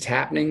doing this, it's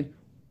happening,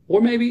 or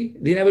maybe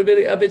the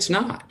inevitability of it's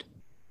not.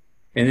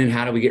 And then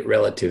how do we get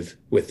relative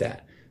with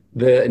that?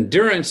 The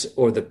endurance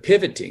or the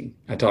pivoting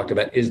I talked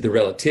about is the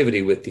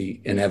relativity with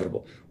the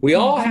inevitable. We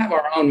all have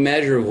our own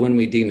measure of when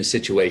we deem a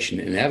situation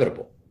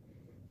inevitable,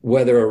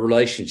 whether a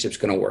relationship's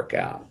going to work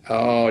out.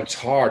 Oh, it's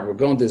hard. We're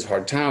going through this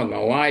hard time with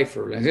my wife.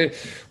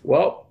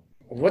 Well,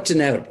 what's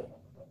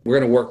inevitable? We're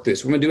going to work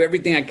this. We're going to do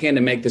everything I can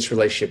to make this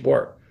relationship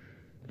work.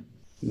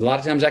 A lot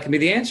of times that can be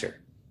the answer.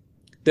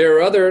 There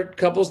are other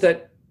couples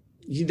that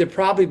they're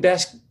probably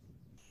best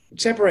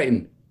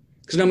separating,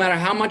 because no matter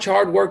how much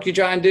hard work you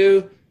try and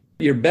do,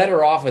 you're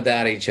better off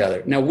without each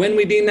other. Now, when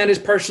we deem that is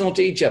personal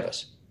to each of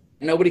us,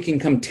 nobody can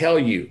come tell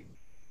you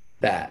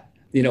that,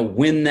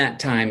 when that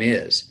time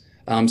is.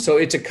 So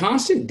it's a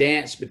constant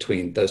dance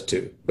between those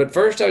two. But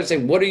first I would say,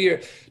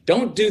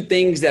 don't do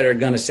things that are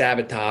going to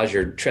sabotage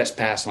or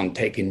trespass on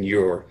taking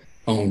your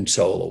own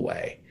soul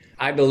away.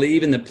 I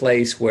believe in the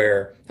place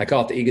where I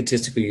call it the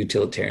egotistical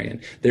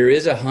utilitarian. There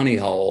is a honey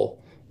hole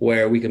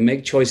where we can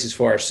make choices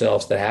for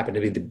ourselves that happen to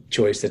be the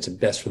choice that's the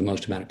best for the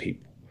most amount of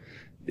people.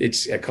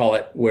 I call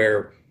it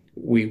where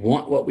we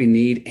want what we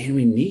need and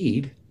we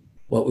need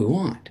what we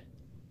want.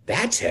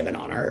 That's heaven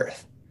on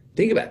earth.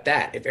 Think about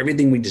that. If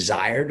everything we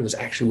desired was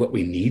actually what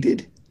we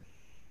needed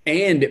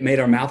and it made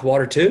our mouth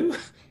water too,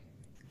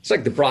 it's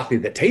like the broccoli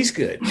that tastes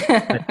good.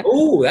 Like,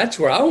 oh, that's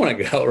where I want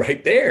to go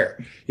right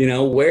there.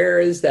 Where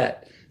is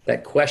that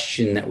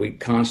question that we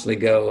constantly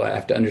go, I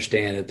have to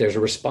understand that there's a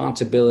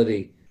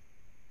responsibility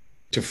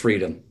to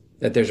freedom,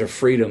 that there's a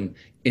freedom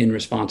in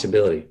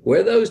responsibility,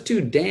 where those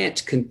two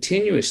dance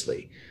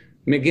continuously.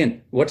 I mean,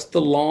 again, what's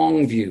the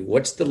long view?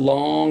 What's the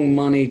long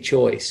money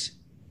choice?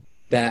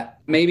 That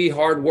may be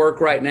hard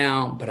work right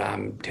now, but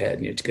I'm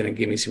telling you, it's going to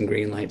give me some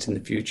green lights in the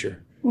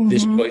future. Mm-hmm.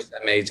 This choice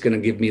I made is going to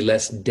give me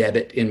less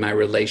debit in my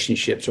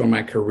relationships or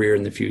my career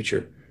in the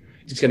future.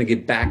 It's going to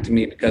get back to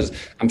me because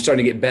I'm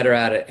starting to get better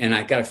at it. And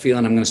I got a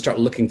feeling I'm going to start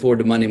looking forward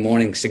to Monday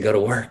mornings to go to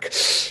work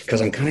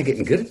because I'm kind of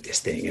getting good at this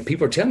thing. And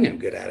people are telling me I'm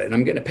good at it and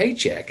I'm getting a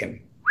paycheck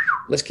and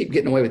let's keep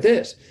getting away with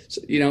this.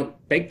 So,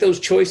 make those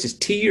choices,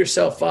 tee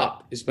yourself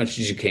up as much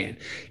as you can,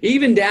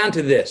 even down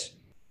to this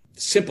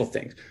simple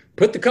things.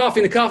 Put the coffee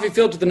in the coffee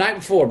filter the night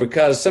before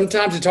because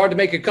sometimes it's hard to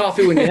make a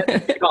coffee when you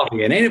have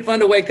coffee. And ain't it fun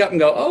to wake up and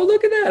go, oh,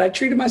 look at that. I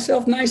treated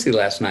myself nicely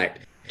last night.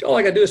 All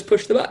I got to do is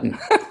push the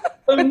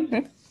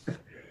button.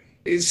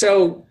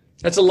 So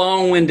that's a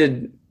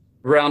long-winded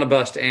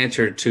roundabout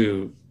answer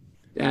to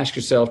ask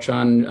yourself,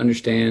 try and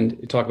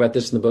understand, talk about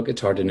this in the book.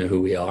 It's hard to know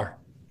who we are.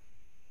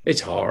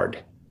 It's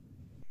hard.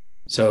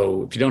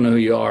 So if you don't know who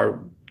you are,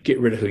 get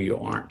rid of who you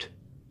aren't.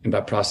 And by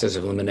process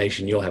of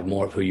elimination, you'll have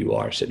more of who you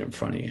are sitting in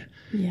front of you.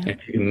 Yeah. And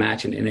if you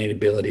match an innate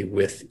ability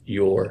with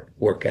your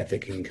work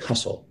ethic and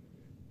hustle,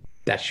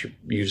 that's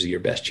usually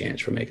your best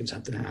chance for making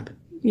something happen.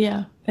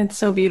 Yeah, it's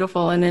so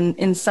beautiful. And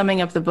in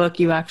summing up the book,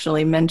 you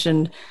actually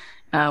mentioned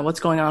what's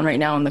going on right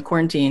now in the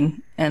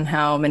quarantine and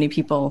how many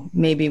people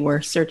maybe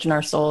we're searching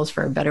our souls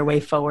for a better way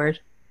forward.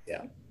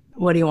 Yeah.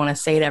 What do you want to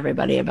say to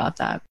everybody about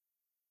that?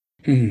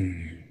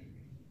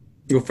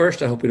 Well,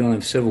 first, I hope we don't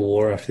have civil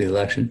war after the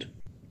elections.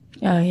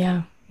 Oh,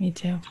 yeah, me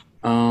too.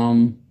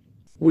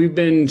 We've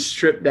been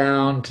stripped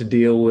down to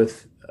deal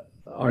with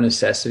our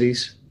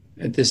necessities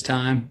at this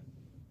time.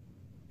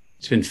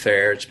 It's been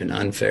fair. It's been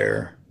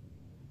unfair.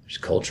 There's a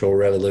cultural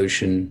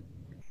revolution,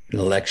 an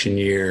election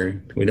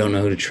year. We don't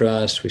know who to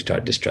trust. We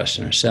start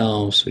distrusting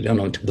ourselves. We don't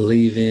know what to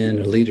believe in.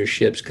 Our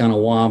leadership's kind of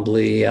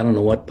wobbly. I don't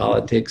know what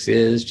politics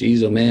is.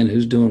 Geez, oh man,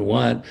 who's doing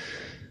what?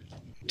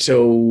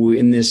 So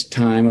in this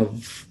time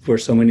of where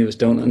so many of us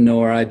don't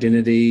know our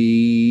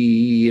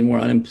identity and we're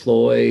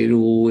unemployed,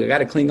 I got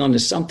to cling on to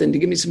something to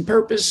give me some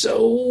purpose.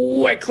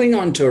 So I cling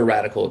on to a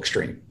radical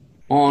extreme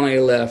on a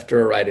left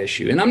or a right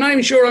issue. And I'm not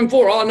even sure what I'm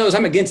for. All I know is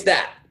I'm against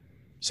that.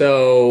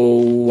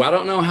 So I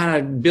don't know how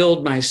to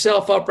build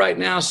myself up right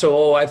now.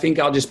 So I think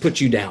I'll just put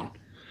you down.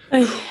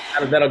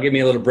 That'll give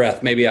me a little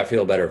breath. Maybe I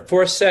feel better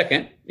for a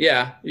second.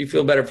 Yeah, you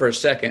feel better for a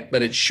second,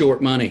 but it's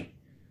short money.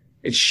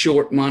 It's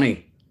short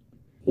money.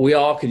 We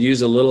all could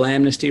use a little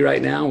amnesty right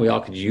now. We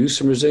all could use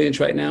some resilience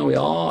right now.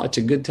 It's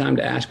a good time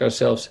to ask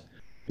ourselves,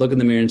 look in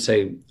the mirror and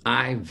say,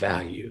 I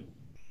value, ?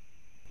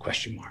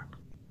 What's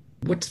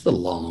the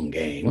long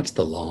game? What's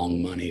the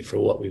long money for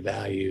what we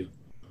value?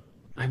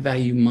 I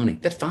value money.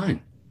 That's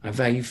fine. I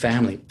value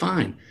family.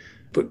 Fine.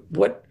 But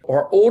what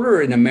our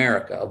order in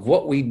America of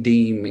what we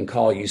deem and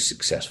call you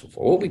successful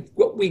for,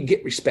 what we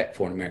get respect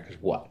for in America is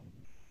what?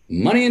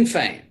 Money and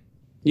fame.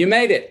 You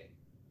made it.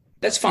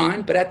 That's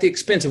fine. But at the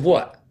expense of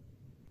what?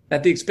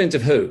 At the expense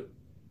of who?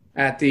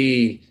 At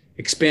the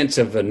expense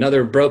of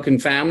another broken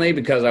family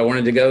because I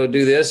wanted to go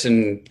do this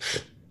and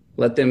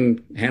let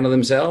them handle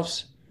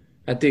themselves?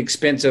 At the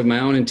expense of my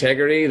own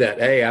integrity that,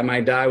 hey, I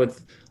might die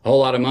with a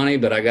whole lot of money,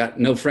 but I got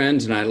no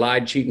friends and I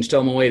lied, cheated, and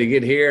stole my way to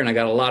get here and I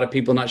got a lot of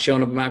people not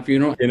showing up at my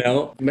funeral.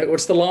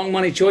 What's the long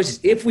money choices?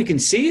 If we can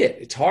see it,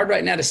 it's hard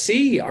right now to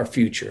see our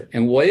future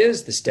and what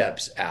is the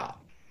steps out.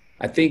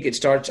 I think it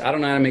starts, I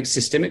don't know how to make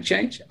systemic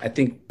change. I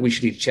think we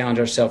should challenge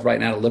ourselves right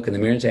now to look in the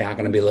mirror and say, how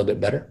can I be a little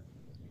bit better?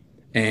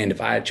 And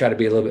if I try to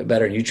be a little bit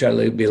better and you try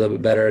to be a little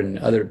bit better and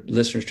other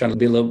listeners try to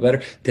be a little bit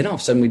better, then all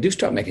of a sudden we do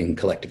start making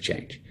collective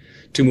change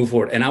to move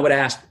forward. And I would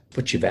ask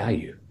what you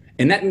value.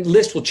 And that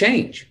list will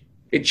change.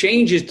 It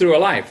changes through a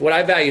life. What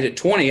I valued at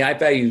 20, I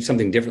value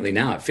something differently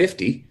now at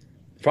 50.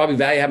 Probably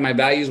have my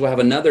values will have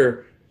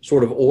another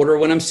sort of order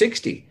when I'm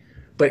 60.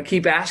 But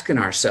keep asking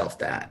ourselves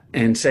that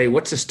and say,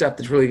 what's the stuff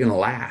that's really going to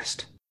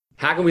last?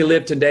 How can we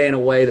live today in a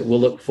way that we'll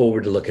look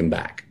forward to looking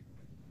back?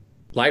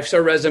 Life's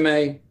our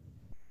resume.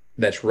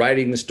 That's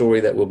writing the story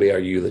that will be our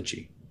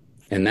eulogy.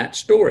 And that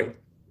story,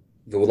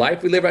 the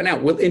life we live right now,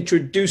 will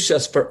introduce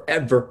us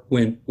forever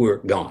when we're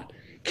gone.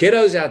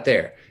 Kiddos out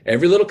there,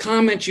 every little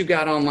comment you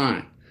got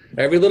online,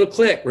 every little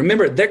click,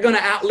 remember, they're going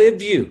to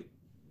outlive you.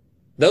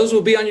 Those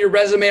will be on your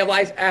resume of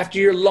life after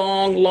you're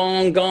long,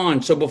 long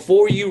gone. So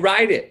before you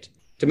write it,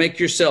 to make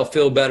yourself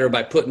feel better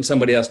by putting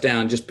somebody else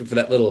down just for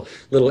that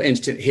little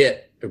instant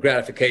hit of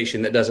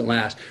gratification that doesn't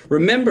last.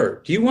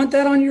 Remember, do you want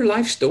that on your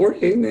life story?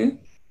 Amen.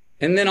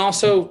 And then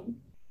also,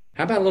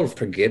 how about a little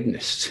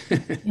forgiveness?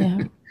 Yeah.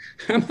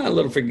 How about a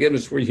little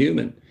forgiveness? We're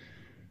human,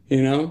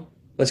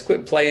 Let's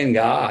quit playing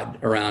God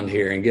around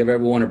here and give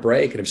everyone a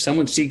break. And if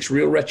someone seeks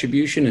real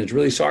retribution and is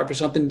really sorry for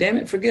something, damn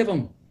it, forgive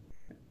them.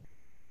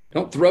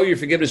 Don't throw your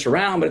forgiveness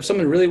around, but if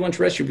someone really wants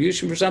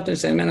retribution for something,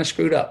 say, man, I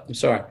screwed up. I'm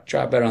sorry.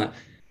 Try better on that.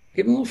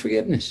 Give them a little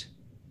forgiveness.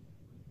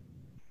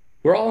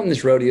 We're all in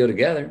this rodeo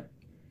together.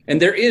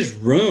 And there is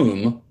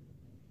room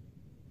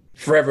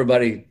for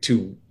everybody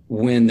to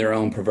win their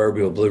own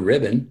proverbial blue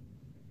ribbon.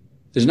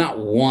 There's not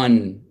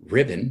one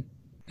ribbon.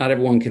 Not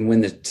everyone can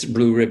win the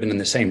blue ribbon in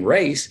the same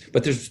race,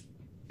 but there's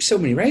so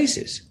many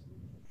races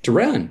to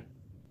run.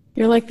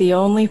 You're like the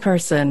only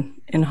person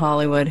in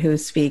Hollywood who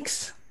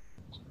speaks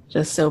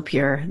just so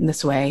pure in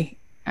this way.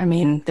 I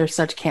mean, there's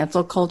such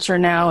cancel culture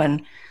now.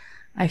 And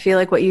I feel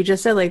like what you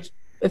just said, like,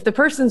 if the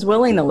person's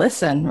willing to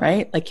listen,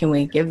 right? Like, can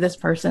we give this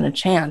person a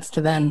chance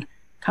to then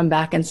come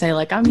back and say,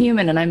 like, I'm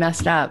human and I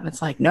messed up?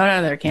 It's like,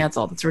 no, they're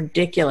canceled. It's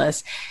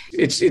ridiculous.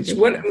 It's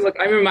what, look,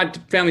 I remember my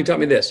family taught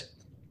me this.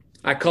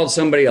 I called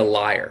somebody a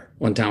liar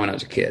one time when I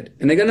was a kid.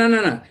 And they go,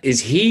 no.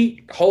 Is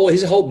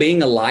his whole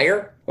being a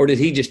liar, or did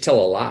he just tell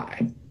a lie?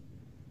 I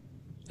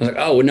was like,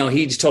 oh, well, no,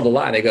 he just told a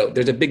lie. They go,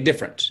 there's a big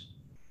difference.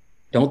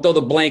 Don't throw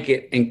the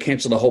blanket and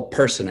cancel the whole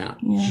person out.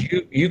 Yeah.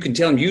 You can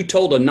tell them you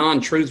told a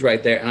non-truth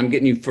right there, and I'm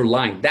getting you for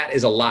lying. That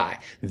is a lie.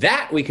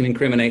 That we can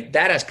incriminate.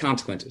 That has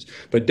consequences.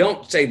 But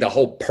don't say the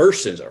whole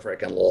person's a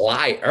freaking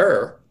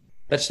liar.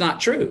 That's not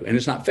true, and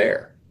it's not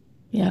fair.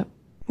 Yeah.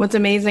 What's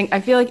amazing,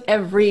 I feel like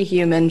every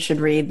human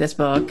should read this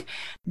book,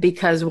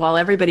 because while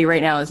everybody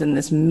right now is in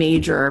this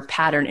major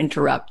pattern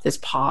interrupt, this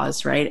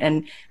pause, right?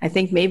 And I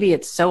think maybe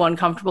it's so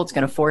uncomfortable, it's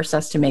going to force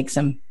us to make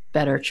some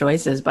better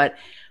choices. But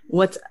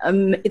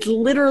it's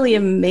literally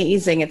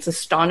amazing. It's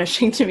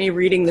astonishing to me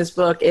reading this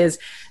book is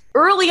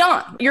early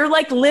on, you're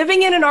like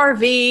living in an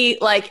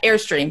RV, like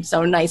Airstream,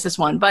 so nicest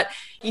one, but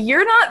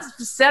you're not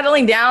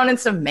settling down in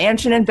some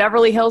mansion in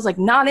Beverly Hills, like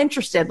not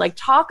interested. Like,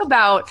 talk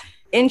about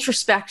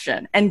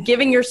introspection and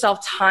giving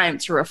yourself time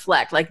to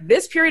reflect. Like,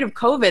 this period of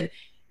COVID,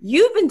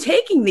 you've been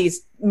taking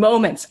these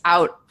moments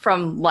out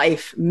from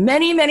life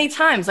many, many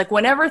times. Like,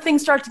 whenever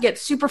things start to get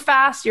super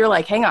fast, you're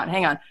like, hang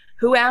on.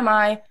 Who am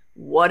I?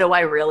 What do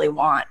I really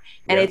want?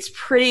 And It's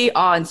pretty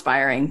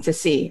awe-inspiring to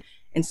see.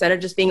 Instead of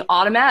just being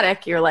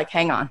automatic, you're like,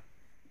 hang on,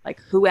 like,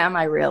 who am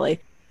I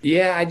really?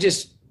 Yeah,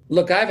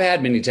 I've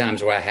had many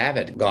times where I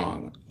haven't gone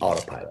on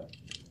autopilot,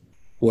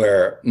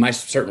 where my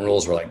certain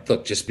rules were like,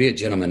 look, just be a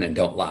gentleman and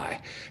don't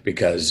lie,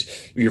 because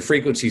your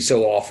frequency's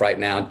so off right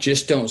now.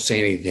 Just don't say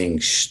anything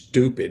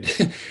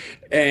stupid.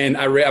 And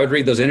I would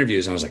read those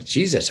interviews and I was like,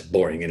 geez, that's a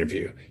boring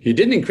interview. You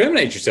didn't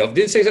incriminate yourself. You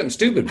didn't say something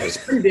stupid, but it's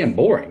pretty damn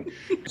boring.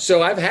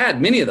 So I've had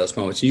many of those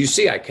moments. You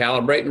see, I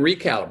calibrate and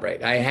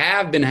recalibrate. I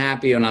have been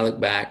happy when I look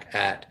back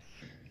at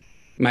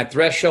my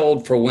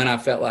threshold for when I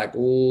felt like,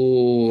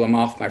 ooh, I'm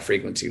off my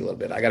frequency a little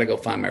bit. I got to go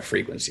find my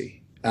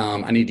frequency.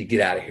 I need to get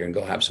out of here and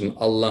go have some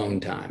alone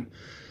time.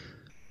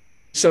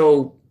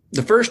 So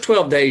the first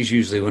 12 days,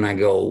 usually when I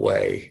go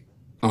away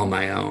on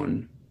my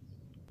own,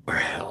 are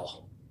hell.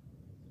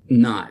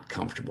 Not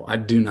comfortable. I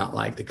do not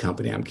like the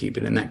company I'm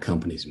keeping, and that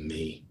company's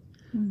me.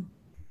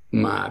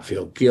 I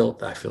feel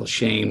guilt. I feel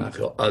shame. I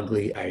feel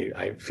ugly.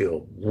 I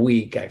feel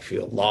weak. I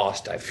feel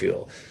lost. I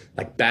feel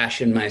like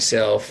bashing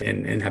myself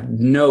and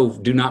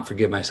do not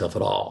forgive myself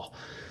at all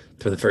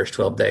for the first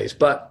 12 days.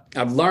 But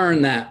I've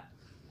learned that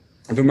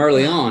from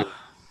early on,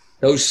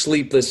 those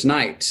sleepless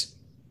nights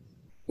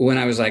when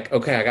I was like,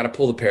 okay, I got to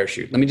pull the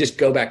parachute. Let me just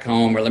go back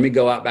home, or let me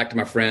go out back to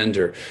my friends,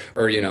 or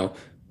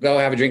go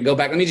have a drink, go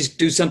back. Let me just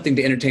do something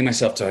to entertain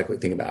myself so I can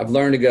think about it. I've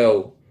learned to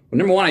go, well,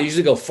 number one, I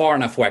usually go far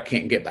enough where I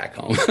can't get back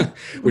home,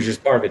 which is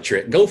part of a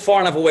trick. Go far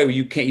enough away where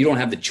you don't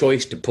have the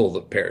choice to pull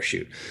the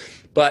parachute.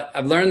 But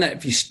I've learned that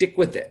if you stick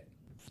with it,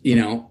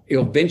 it'll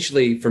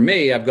eventually, for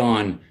me, I've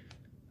gone,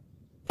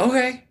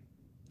 okay,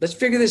 let's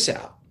figure this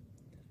out.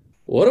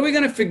 What are we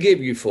going to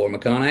forgive you for,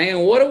 McConaughey?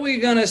 And what are we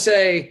going to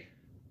say,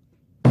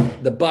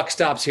 the buck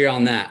stops here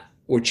on that?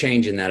 We're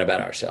changing that about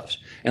ourselves.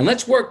 And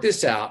let's work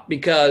this out,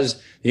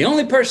 because the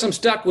only person I'm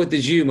stuck with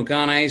is you,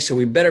 McConaughey, so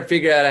we better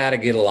figure out how to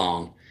get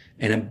along.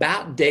 And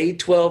about day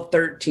 12,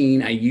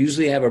 13, I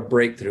usually have a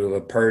breakthrough of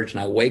a purge,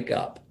 and I wake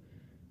up.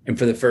 And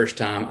for the first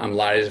time, I'm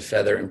light as a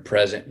feather and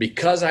present,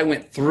 because I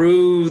went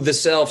through the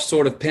self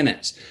sort of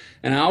penance.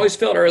 And I always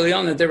felt early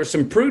on that there was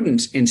some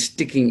prudence in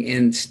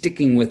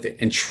sticking with it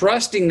and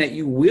trusting that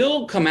you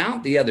will come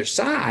out the other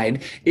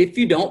side if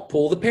you don't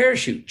pull the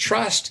parachute.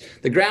 Trust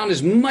the ground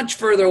is much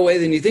further away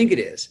than you think it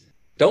is.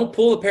 Don't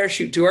pull the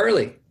parachute too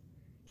early.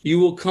 You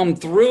will come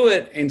through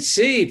it and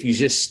see if you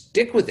just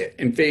stick with it,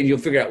 and you'll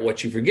figure out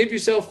what you forgive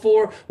yourself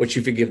for, what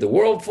you forgive the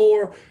world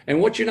for,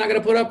 and what you're not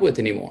going to put up with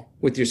anymore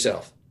with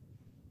yourself.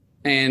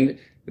 And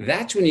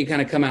that's when you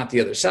kind of come out the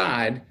other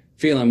side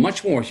feeling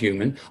much more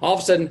human. All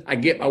of a sudden,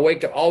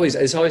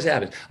 this always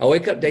happens. I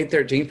wake up day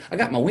 13, I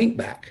got my wink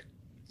back.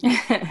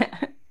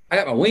 I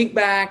got my wink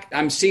back.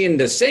 I'm seeing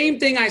the same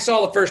thing I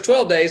saw the first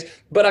 12 days,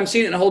 but I'm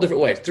seeing it in a whole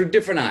different way, through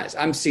different eyes.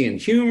 I'm seeing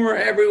humor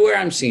everywhere.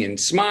 I'm seeing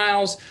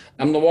smiles.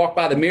 I'm going to walk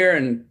by the mirror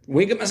and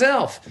wink at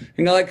myself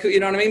and go like, you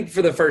know what I mean?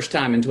 For the first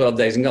time in 12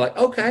 days and go like,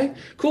 okay,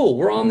 cool.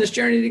 We're on this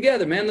journey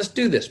together, man. Let's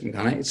do this.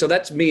 So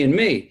that's me and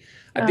me.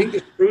 I think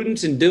there's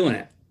prudence in doing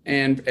it.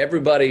 And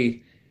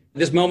everybody,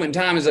 this moment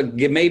in time is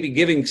maybe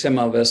giving some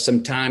of us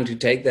some time to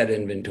take that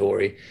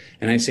inventory.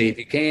 And I say, if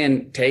you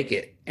can, take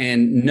it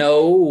and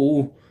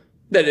know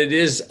that it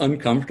is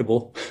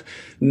uncomfortable.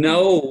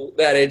 Know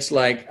that it's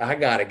like, I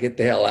got to get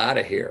the hell out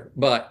of here.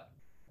 But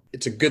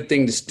it's a good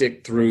thing to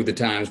stick through the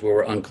times where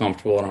we're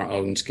uncomfortable in our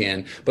own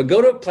skin. But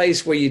go to a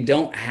place where you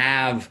don't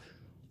have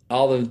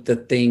all of the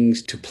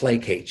things to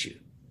placate you,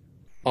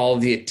 all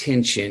of the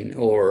attention,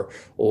 or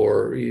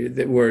where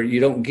you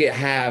don't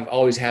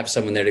always have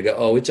someone there to go,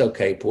 oh, it's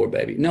okay, poor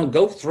baby. No,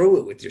 go through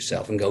it with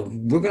yourself and go,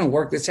 we're going to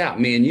work this out,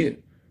 me and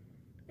you.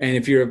 And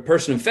if you're a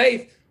person of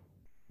faith,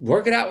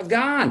 work it out with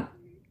God.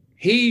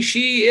 He,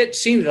 she, it,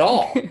 seen it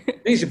all.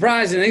 Ain't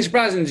surprising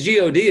the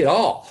G-O-D at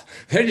all.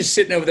 They're just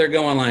sitting over there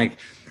going like,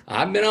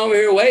 I've been over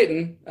here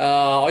waiting.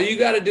 All you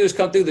got to do is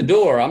come through the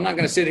door. I'm not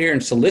going to sit here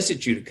and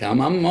solicit you to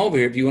come. I'm over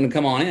here. If you want to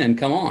come on in,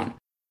 come on.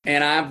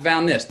 And I've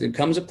found this. There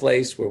comes a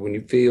place where when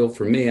you feel,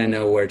 for me, I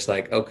know where it's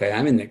like, okay,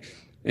 I'm in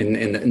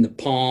the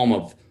palm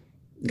of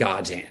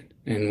God's hand.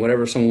 And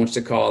whatever someone wants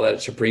to call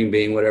that, supreme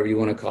being, whatever you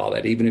want to call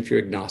that, even if you're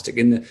agnostic,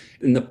 in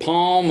the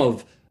palm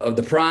of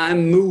the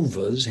prime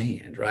mover's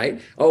hand, right?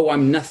 Oh,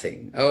 I'm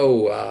nothing.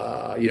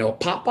 Oh,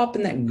 pop up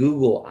in that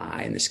Google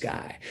eye in the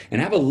sky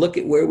and have a look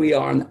at where we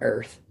are on the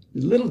earth,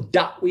 the little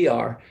dot we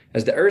are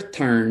as the earth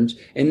turns,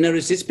 and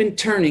notice it's been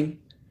turning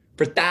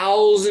for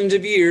thousands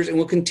of years and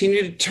will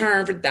continue to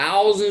turn for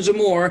thousands or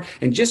more.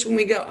 And just when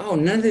we go, oh,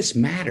 none of this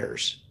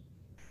matters,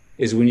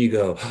 is when you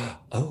go,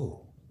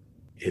 oh,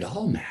 it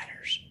all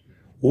matters.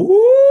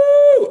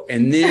 Woo!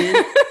 And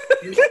then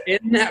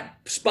in that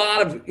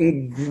spot of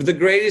the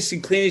greatest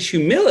and cleanest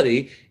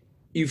humility,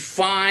 you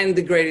find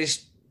the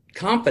greatest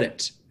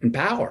confidence and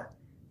power.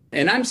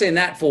 And I'm saying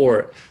that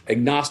for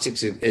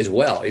agnostics as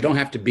well. You don't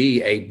have to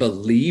be a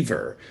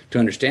believer to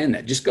understand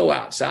that. Just go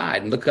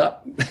outside and look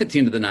up at the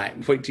end of the night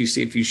and wait till you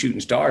see a few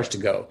shooting stars to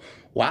go,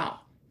 wow,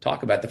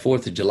 talk about the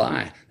 4th of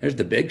July. There's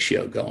the big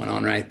show going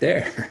on right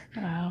there.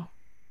 Wow.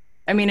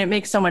 I mean, it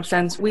makes so much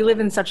sense. We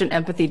live in such an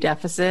empathy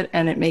deficit,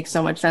 and it makes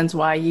so much sense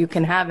why you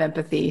can have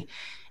empathy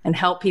and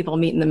help people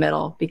meet in the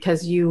middle,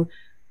 because you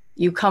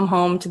come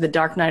home to the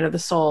dark night of the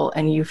soul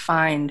and you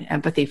find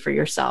empathy for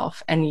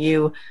yourself and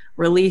you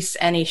release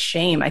any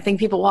shame. I think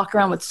people walk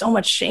around with so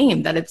much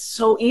shame that it's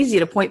so easy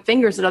to point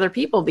fingers at other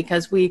people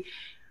because we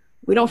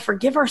don't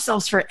forgive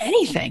ourselves for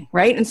anything,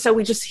 right? And so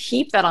we just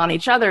heap that on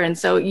each other. And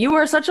so you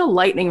are such a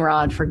lightning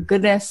rod for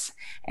goodness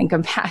and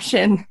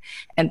compassion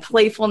and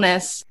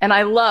playfulness. And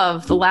I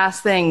love the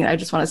last thing I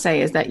just want to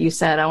say is that you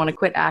said, I want to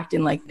quit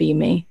acting like be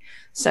me.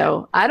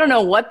 So I don't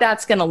know what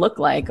that's going to look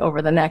like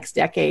over the next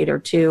decade or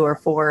 2 or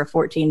 4 or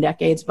 14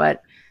 decades,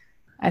 but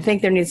I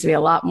think there needs to be a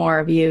lot more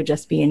of you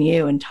just being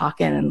you and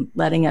talking and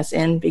letting us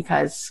in,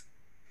 because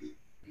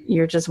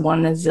you're just one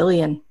in a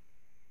zillion.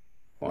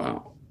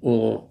 Wow.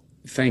 Well,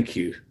 thank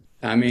you.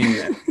 I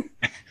mean,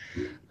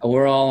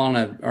 we're all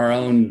on our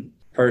own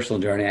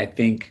personal journey. I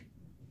think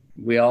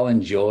we all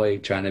enjoy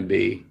trying to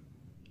be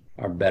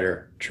our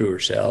better, truer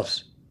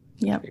selves.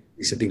 Yeah. At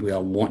least I think we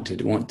all want to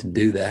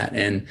do that.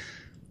 And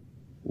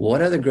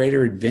what other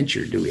greater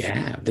adventure do we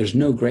have? There's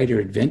no greater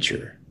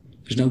adventure.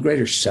 There's no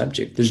greater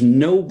subject. There's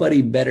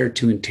nobody better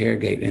to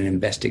interrogate and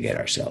investigate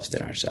ourselves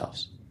than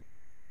ourselves.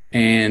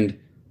 And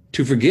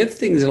to forgive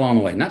things along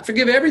the way, not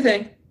forgive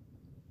everything,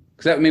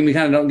 because that would mean we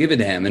kind of don't give a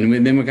damn.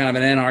 And then we're kind of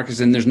an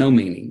anarchist and there's no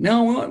meaning.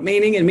 No, we want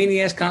meaning, and meaning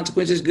has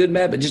consequences, good,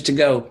 bad, but just to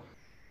go,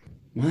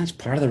 well, that's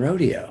part of the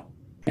rodeo.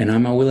 And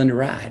am I willing to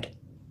ride?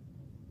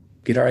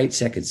 Get our 8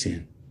 seconds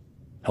in,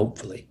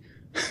 hopefully.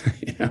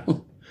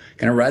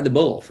 Going to ride the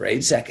bull for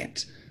 8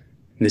 seconds.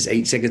 In this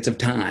 8 seconds of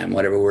time,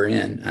 whatever we're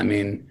in. I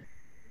mean,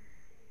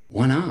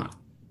 why not?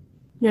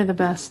 You're the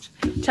best.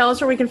 Tell us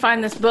where we can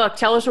find this book.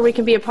 Tell us where we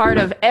can be a part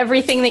of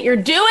everything that you're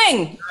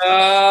doing.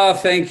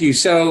 Thank you.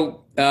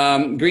 So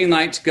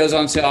Greenlights goes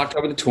on sale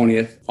October the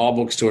 20th. All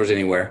bookstores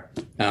anywhere.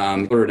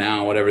 Order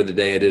now, whatever the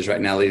day it is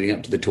right now leading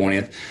up to the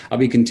 20th. I'll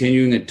be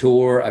continuing a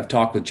tour. I've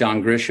talked with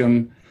John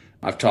Grisham.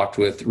 I've talked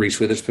with Reese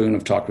Witherspoon.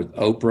 I've talked with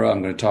Oprah.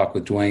 I'm going to talk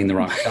with Dwayne The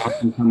Rock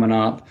Johnson coming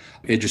up.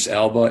 Idris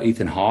Elba,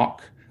 Ethan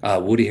Hawke,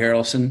 Woody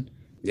Harrelson.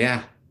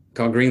 Yeah,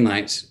 called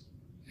Greenlights.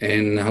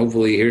 And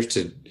hopefully here's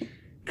to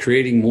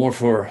creating more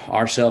for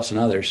ourselves and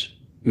others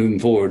moving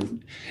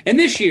forward. And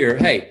this year,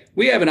 hey,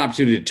 we have an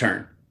opportunity to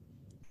turn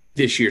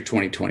this year,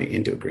 2020,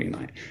 into a green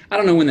light. I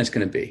don't know when that's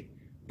going to be,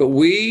 but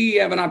we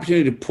have an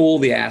opportunity to pull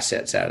the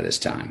assets out of this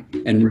time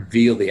and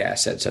reveal the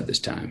assets of this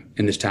time,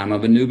 in this time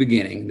of a new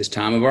beginning, this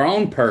time of our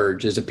own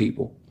purge as a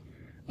people.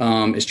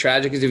 As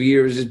tragic as a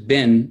year as it's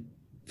been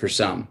for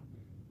some,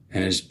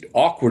 and as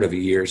awkward of a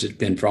year as it's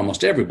been for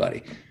almost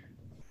everybody,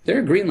 there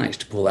are green lights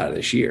to pull out of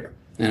this year.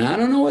 And I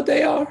don't know what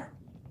they are,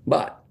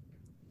 but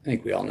I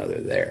think we all know they're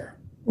there.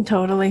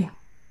 Totally.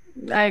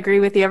 I agree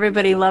with you.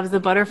 Everybody loves the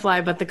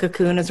butterfly, but the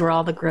cocoon is where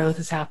all the growth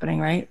is happening,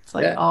 right? It's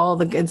like all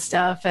the good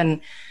stuff. And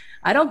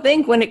I don't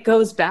think when it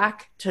goes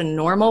back to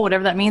normal,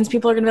 whatever that means,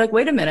 people are going to be like,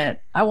 wait a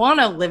minute, I want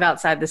to live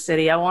outside the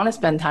city. I want to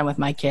spend time with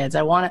my kids.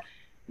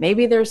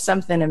 Maybe there's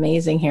something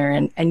amazing here.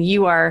 And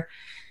you're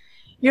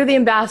the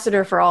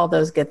ambassador for all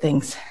those good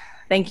things.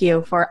 Thank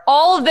you for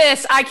all of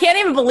this. I can't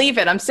even believe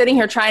it. I'm sitting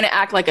here trying to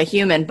act like a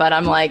human, but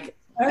I'm like,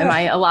 am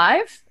I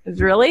alive?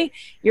 Really?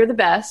 You're the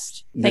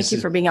best. Thank you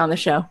for being on the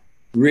show.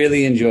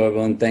 Really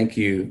enjoyable, and thank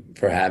you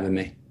for having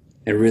me.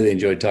 I really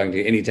enjoyed talking to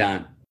you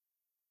anytime.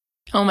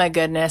 Oh my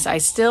goodness. I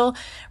still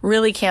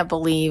really can't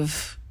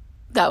believe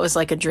that was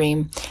like a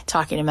dream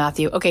talking to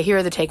Matthew. Okay, here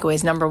are the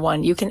takeaways. Number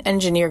 1, you can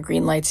engineer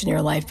green lights in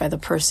your life by the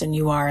person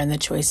you are and the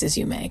choices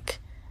you make.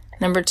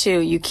 Number 2,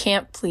 you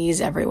can't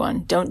please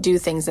everyone. Don't do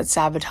things that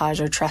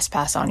sabotage or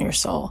trespass on your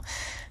soul.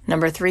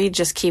 Number 3,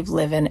 just keep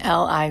living,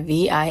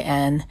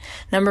 LIVIN.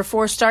 Number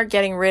 4, start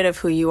getting rid of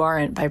who you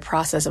aren't by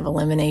process of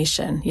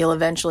elimination. You'll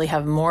eventually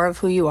have more of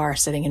who you are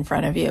sitting in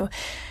front of you.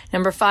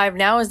 Number 5,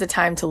 now is the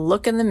time to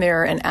look in the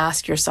mirror and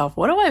ask yourself,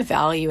 what do I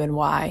value and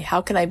why? How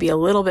can I be a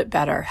little bit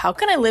better? How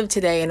can I live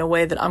today in a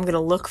way that I'm going to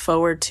look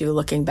forward to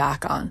looking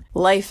back on?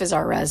 Life is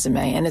our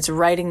resume, and it's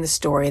writing the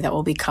story that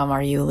will become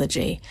our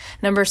eulogy.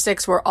 Number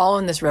 6, we're all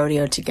in this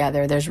rodeo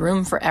together. There's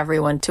room for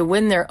everyone to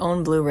win their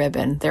own blue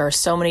ribbon. There are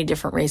so many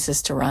different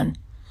races to run.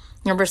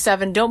 Number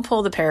 7, don't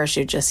pull the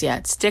parachute just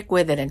yet. Stick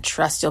with it and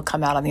trust you'll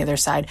come out on the other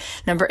side.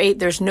 Number 8,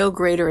 there's no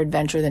greater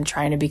adventure than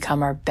trying to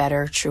become our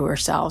better, truer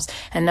selves.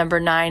 And number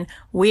 9,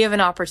 we have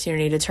an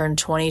opportunity to turn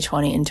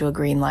 2020 into a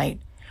green light.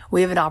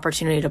 We have an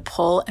opportunity to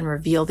pull and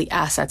reveal the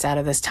assets out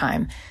of this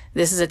time.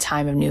 This is a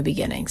time of new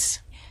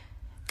beginnings.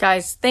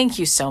 Guys, thank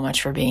you so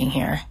much for being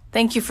here.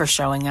 Thank you for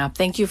showing up.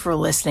 Thank you for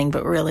listening,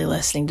 but really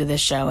listening to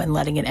this show and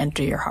letting it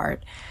enter your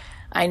heart.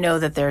 I know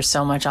that there's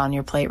so much on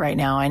your plate right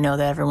now. I know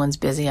that everyone's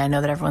busy. I know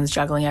that everyone's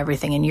juggling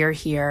everything, and you're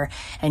here,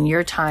 and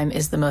your time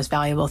is the most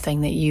valuable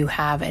thing that you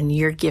have, and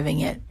you're giving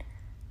it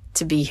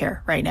to be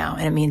here right now,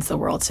 and it means the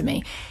world to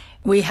me.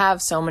 We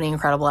have so many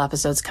incredible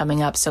episodes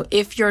coming up, so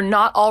if you're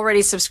not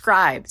already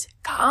subscribed,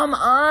 come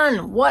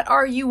on. What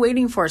are you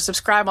waiting for?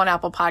 Subscribe on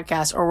Apple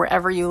Podcasts or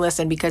wherever you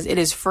listen, because it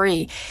is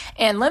free.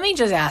 And let me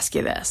just ask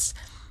you this.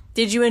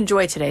 Did you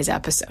enjoy today's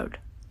episode?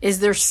 Is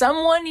there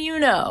someone you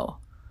know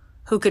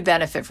who could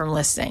benefit from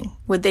listening?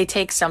 Would they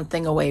take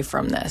something away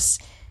from this?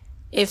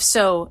 If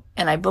so,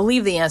 and I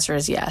believe the answer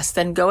is yes,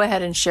 then go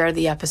ahead and share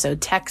the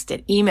episode, text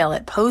it, email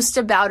it, post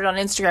about it on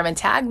Instagram, and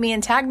tag me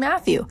and tag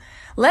Matthew.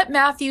 Let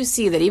Matthew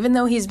see that even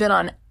though he's been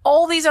on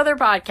all these other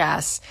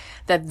podcasts,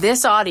 that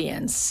this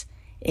audience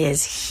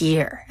is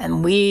here,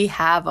 and we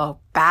have a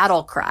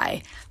battle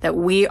cry that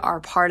we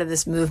are part of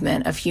this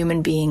movement of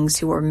human beings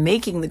who are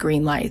making the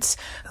green lights,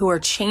 who are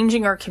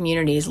changing our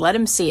communities. Let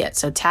him see it.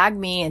 So tag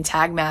me and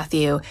tag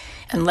Matthew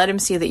and let him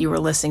see that you were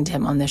listening to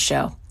him on this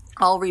show.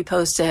 I'll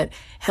repost it.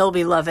 He'll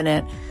be loving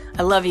it.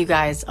 I love you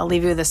guys. I'll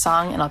leave you with a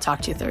song, and I'll talk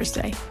to you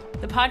Thursday.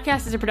 The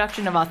podcast is a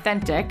production of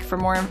Authentic. For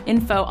more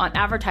info on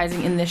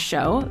advertising in this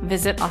show,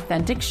 visit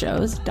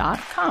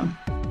AuthenticShows.com.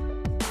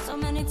 So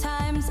many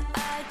times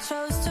I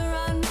chose to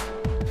run.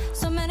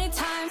 So many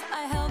times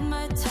I held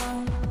my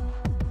tongue.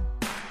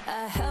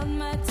 I held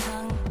my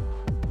tongue.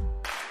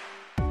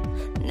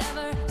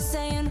 Never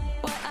saying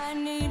what I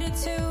needed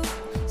to.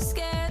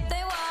 Scared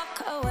they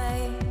walk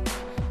away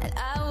and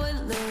I would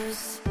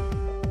lose.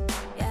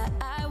 Yeah,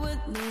 I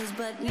would lose.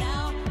 But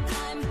now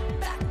I'm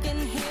back in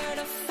here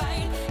to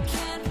fight.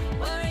 Can't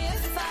worry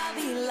if I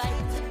be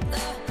like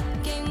the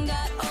game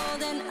got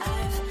old and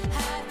I've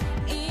had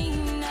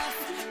enough.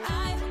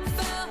 I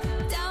fell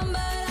down,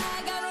 but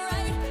I got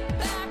right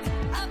back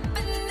up,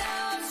 and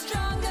now I'm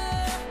stronger,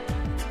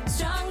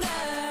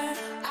 stronger.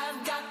 I've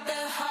got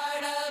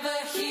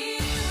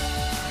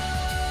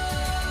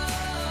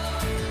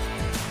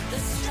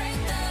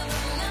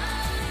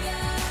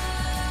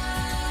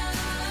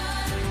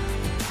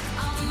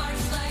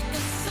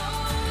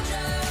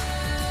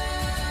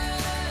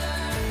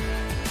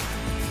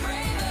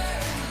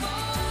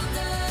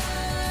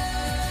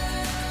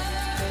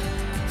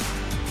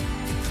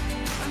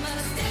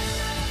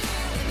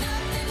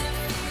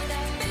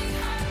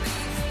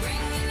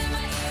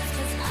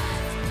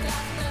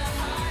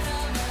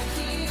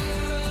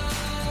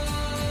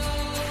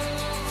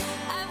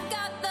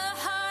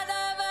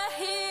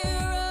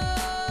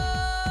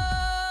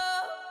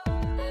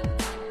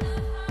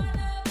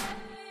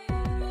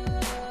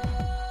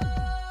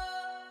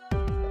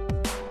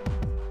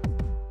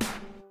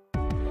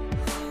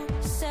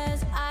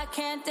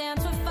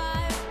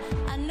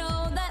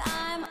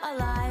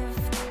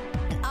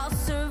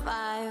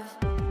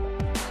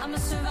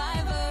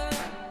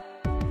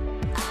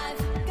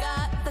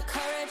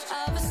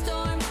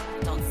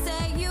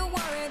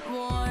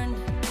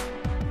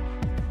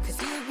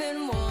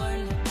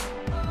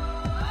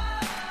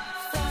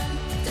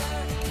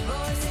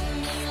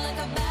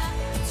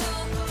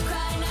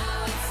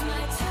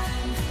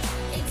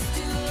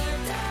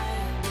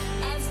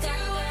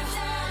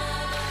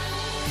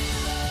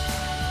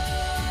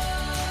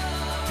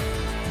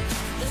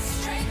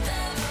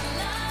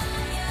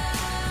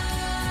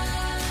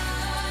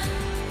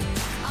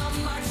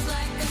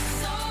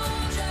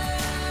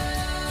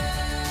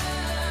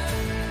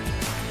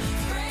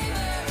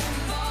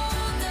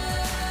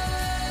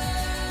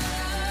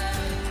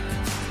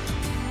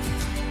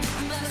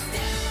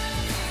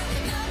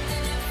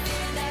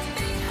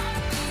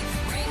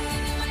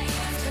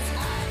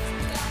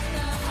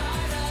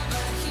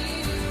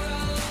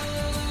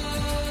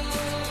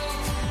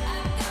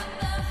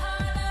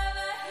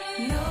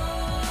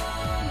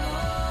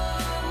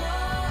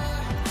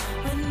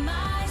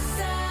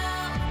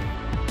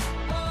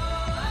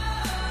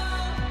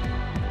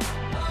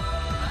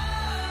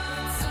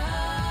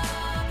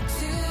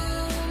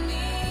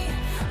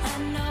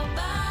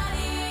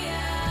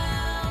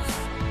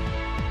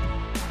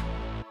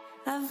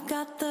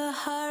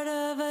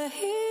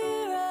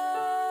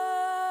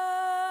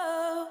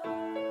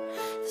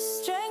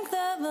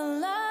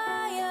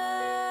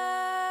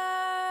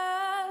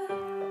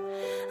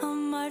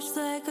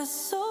a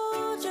soul.